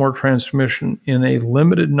much more transmission in a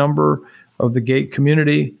limited number of the gay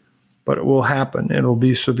community, but it will happen. It'll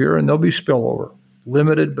be severe and there'll be spillover.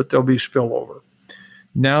 Limited, but there'll be spillover.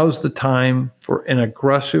 Now's the time for an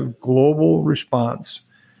aggressive global response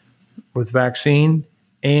with vaccine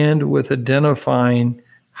and with identifying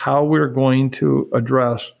how we're going to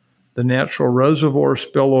address the natural reservoir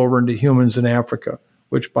spillover into humans in Africa,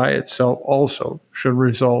 which by itself also should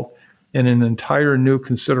result in an entire new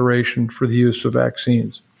consideration for the use of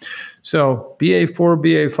vaccines. So BA.4,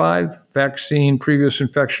 BA.5, vaccine, previous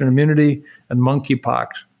infection immunity, and monkeypox.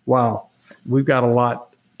 Wow, we've got a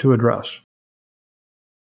lot to address.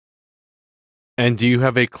 And do you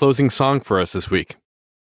have a closing song for us this week?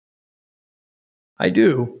 I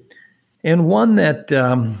do. And one that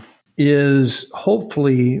is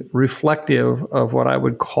hopefully reflective of what I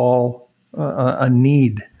would call a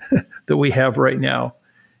need that we have right now.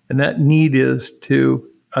 And that need is to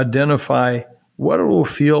identify what it will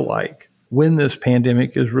feel like when this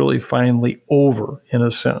pandemic is really finally over, in a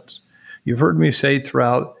sense. You've heard me say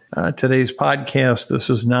throughout today's podcast, this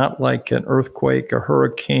is not like an earthquake, a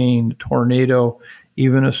hurricane, a tornado,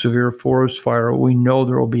 even a severe forest fire. We know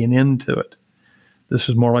there will be an end to it. This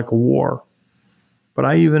is more like a war. But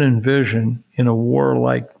I even envision in a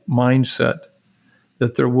war-like mindset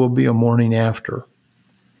that there will be a morning after.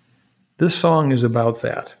 This song is about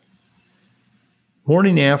that.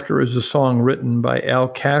 Morning After is a song written by Al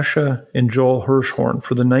Kasha and Joel Hirschhorn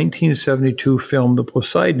for the 1972 film The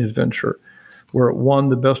Poseidon Adventure, where it won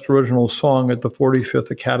the Best Original Song at the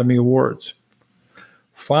 45th Academy Awards.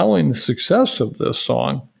 Following the success of this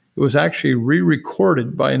song, it was actually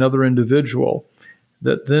re-recorded by another individual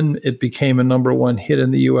that then it became a number one hit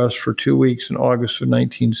in the U.S. for 2 weeks in August of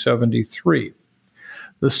 1973.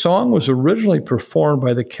 The song was originally performed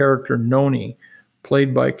by the character Noni,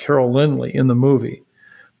 played by Carol Lindley in the movie,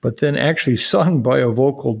 but then actually sung by a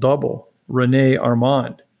vocal double, Renee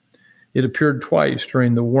Armand. It appeared twice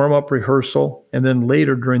during the warm-up rehearsal and then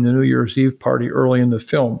later during the New Year's Eve party early in the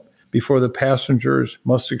film, before the passengers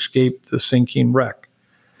must escape the sinking wreck.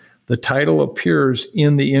 The title appears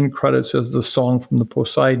in the end credits as the song from the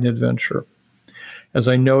Poseidon Adventure. As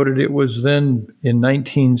I noted, it was then in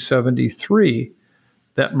 1973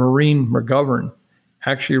 that Maureen McGovern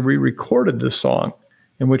actually re-recorded the song,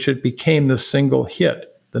 in which it became the single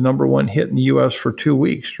hit, the number one hit in the U.S. for 2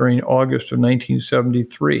 weeks during August of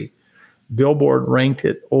 1973. Billboard ranked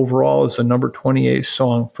it overall as the number 28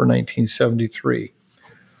 song for 1973.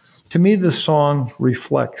 To me, this song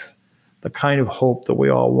reflects the kind of hope that we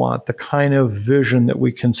all want, the kind of vision that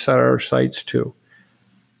we can set our sights to.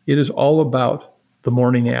 It is all about the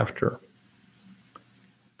morning after.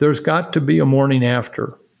 There's got to be a morning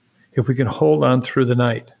after. If we can hold on through the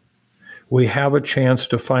night, we have a chance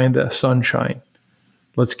to find the sunshine.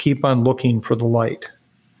 Let's keep on looking for the light.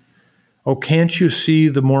 Oh, can't you see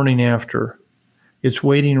the morning after? It's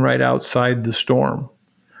waiting right outside the storm.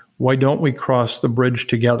 Why don't we cross the bridge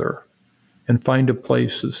together and find a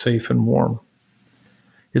place that's safe and warm?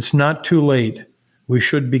 It's not too late. We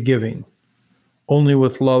should be giving. Only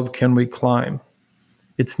with love can we climb.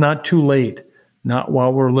 It's not too late, not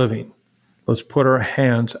while we're living. Let's put our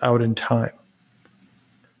hands out in time.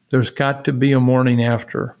 There's got to be a morning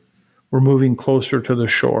after. We're moving closer to the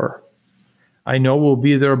shore. I know we'll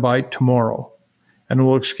be there by tomorrow, and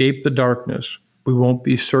we'll escape the darkness. We won't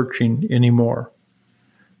be searching anymore.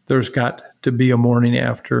 There's got to be a morning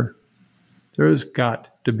after. There's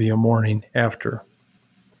got to be a morning after.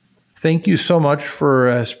 Thank you so much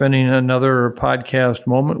for spending another podcast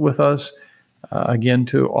moment with us. Again,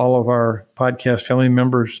 to all of our podcast family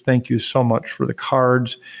members, thank you so much for the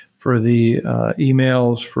cards, for the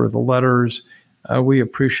emails, for the letters. We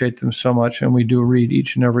appreciate them so much, and we do read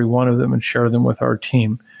each and every one of them and share them with our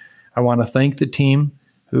team. I want to thank the team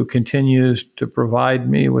who continues to provide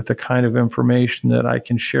me with the kind of information that I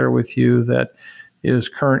can share with you that is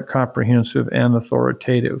current, comprehensive, and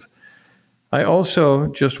authoritative. I also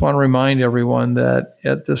just want to remind everyone that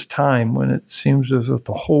at this time, when it seems as if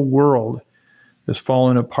the whole world is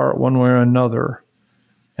falling apart one way or another,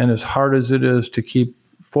 and as hard as it is to keep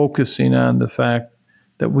focusing on the fact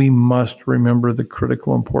that we must remember the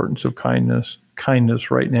critical importance of kindness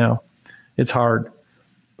right now. It's hard,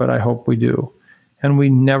 but I hope we do. And we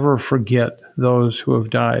never forget those who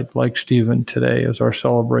have died, like Stephen today, as our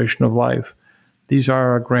celebration of life. These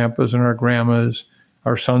are our grandpas and our grandmas,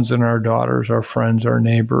 our sons and our daughters, our friends, our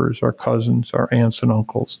neighbors, our cousins, our aunts and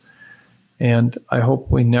uncles. And I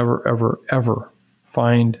hope we never, ever, ever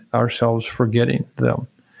find ourselves forgetting them.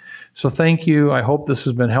 So thank you. I hope this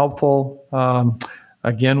has been helpful.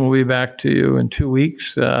 Again, we'll be back to you in 2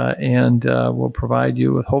 weeks, and we'll provide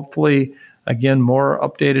you with hopefully, again, more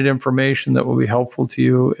updated information that will be helpful to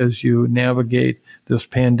you as you navigate this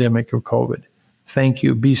pandemic of COVID. Thank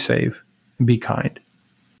you. Be safe and be kind.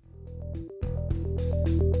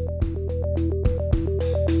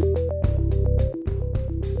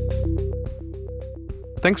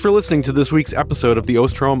 Thanks for listening to this week's episode of the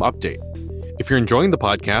Osterholm Update. If you're enjoying the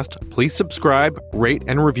podcast, please subscribe, rate,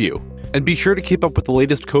 and review. And be sure to keep up with the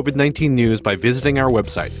latest COVID-19 news by visiting our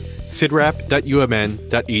website,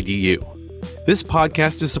 cidrap.umn.edu. This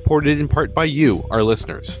podcast is supported in part by you, our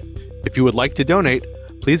listeners. If you would like to donate,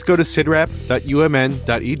 please go to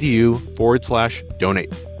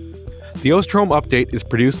cidrap.umn.edu/donate. The Osterholm Update is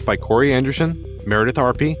produced by Corey Anderson, Meredith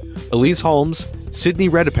Arpey, Elise Holmes, Sydney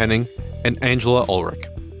Redepenning, and Angela Ulrich.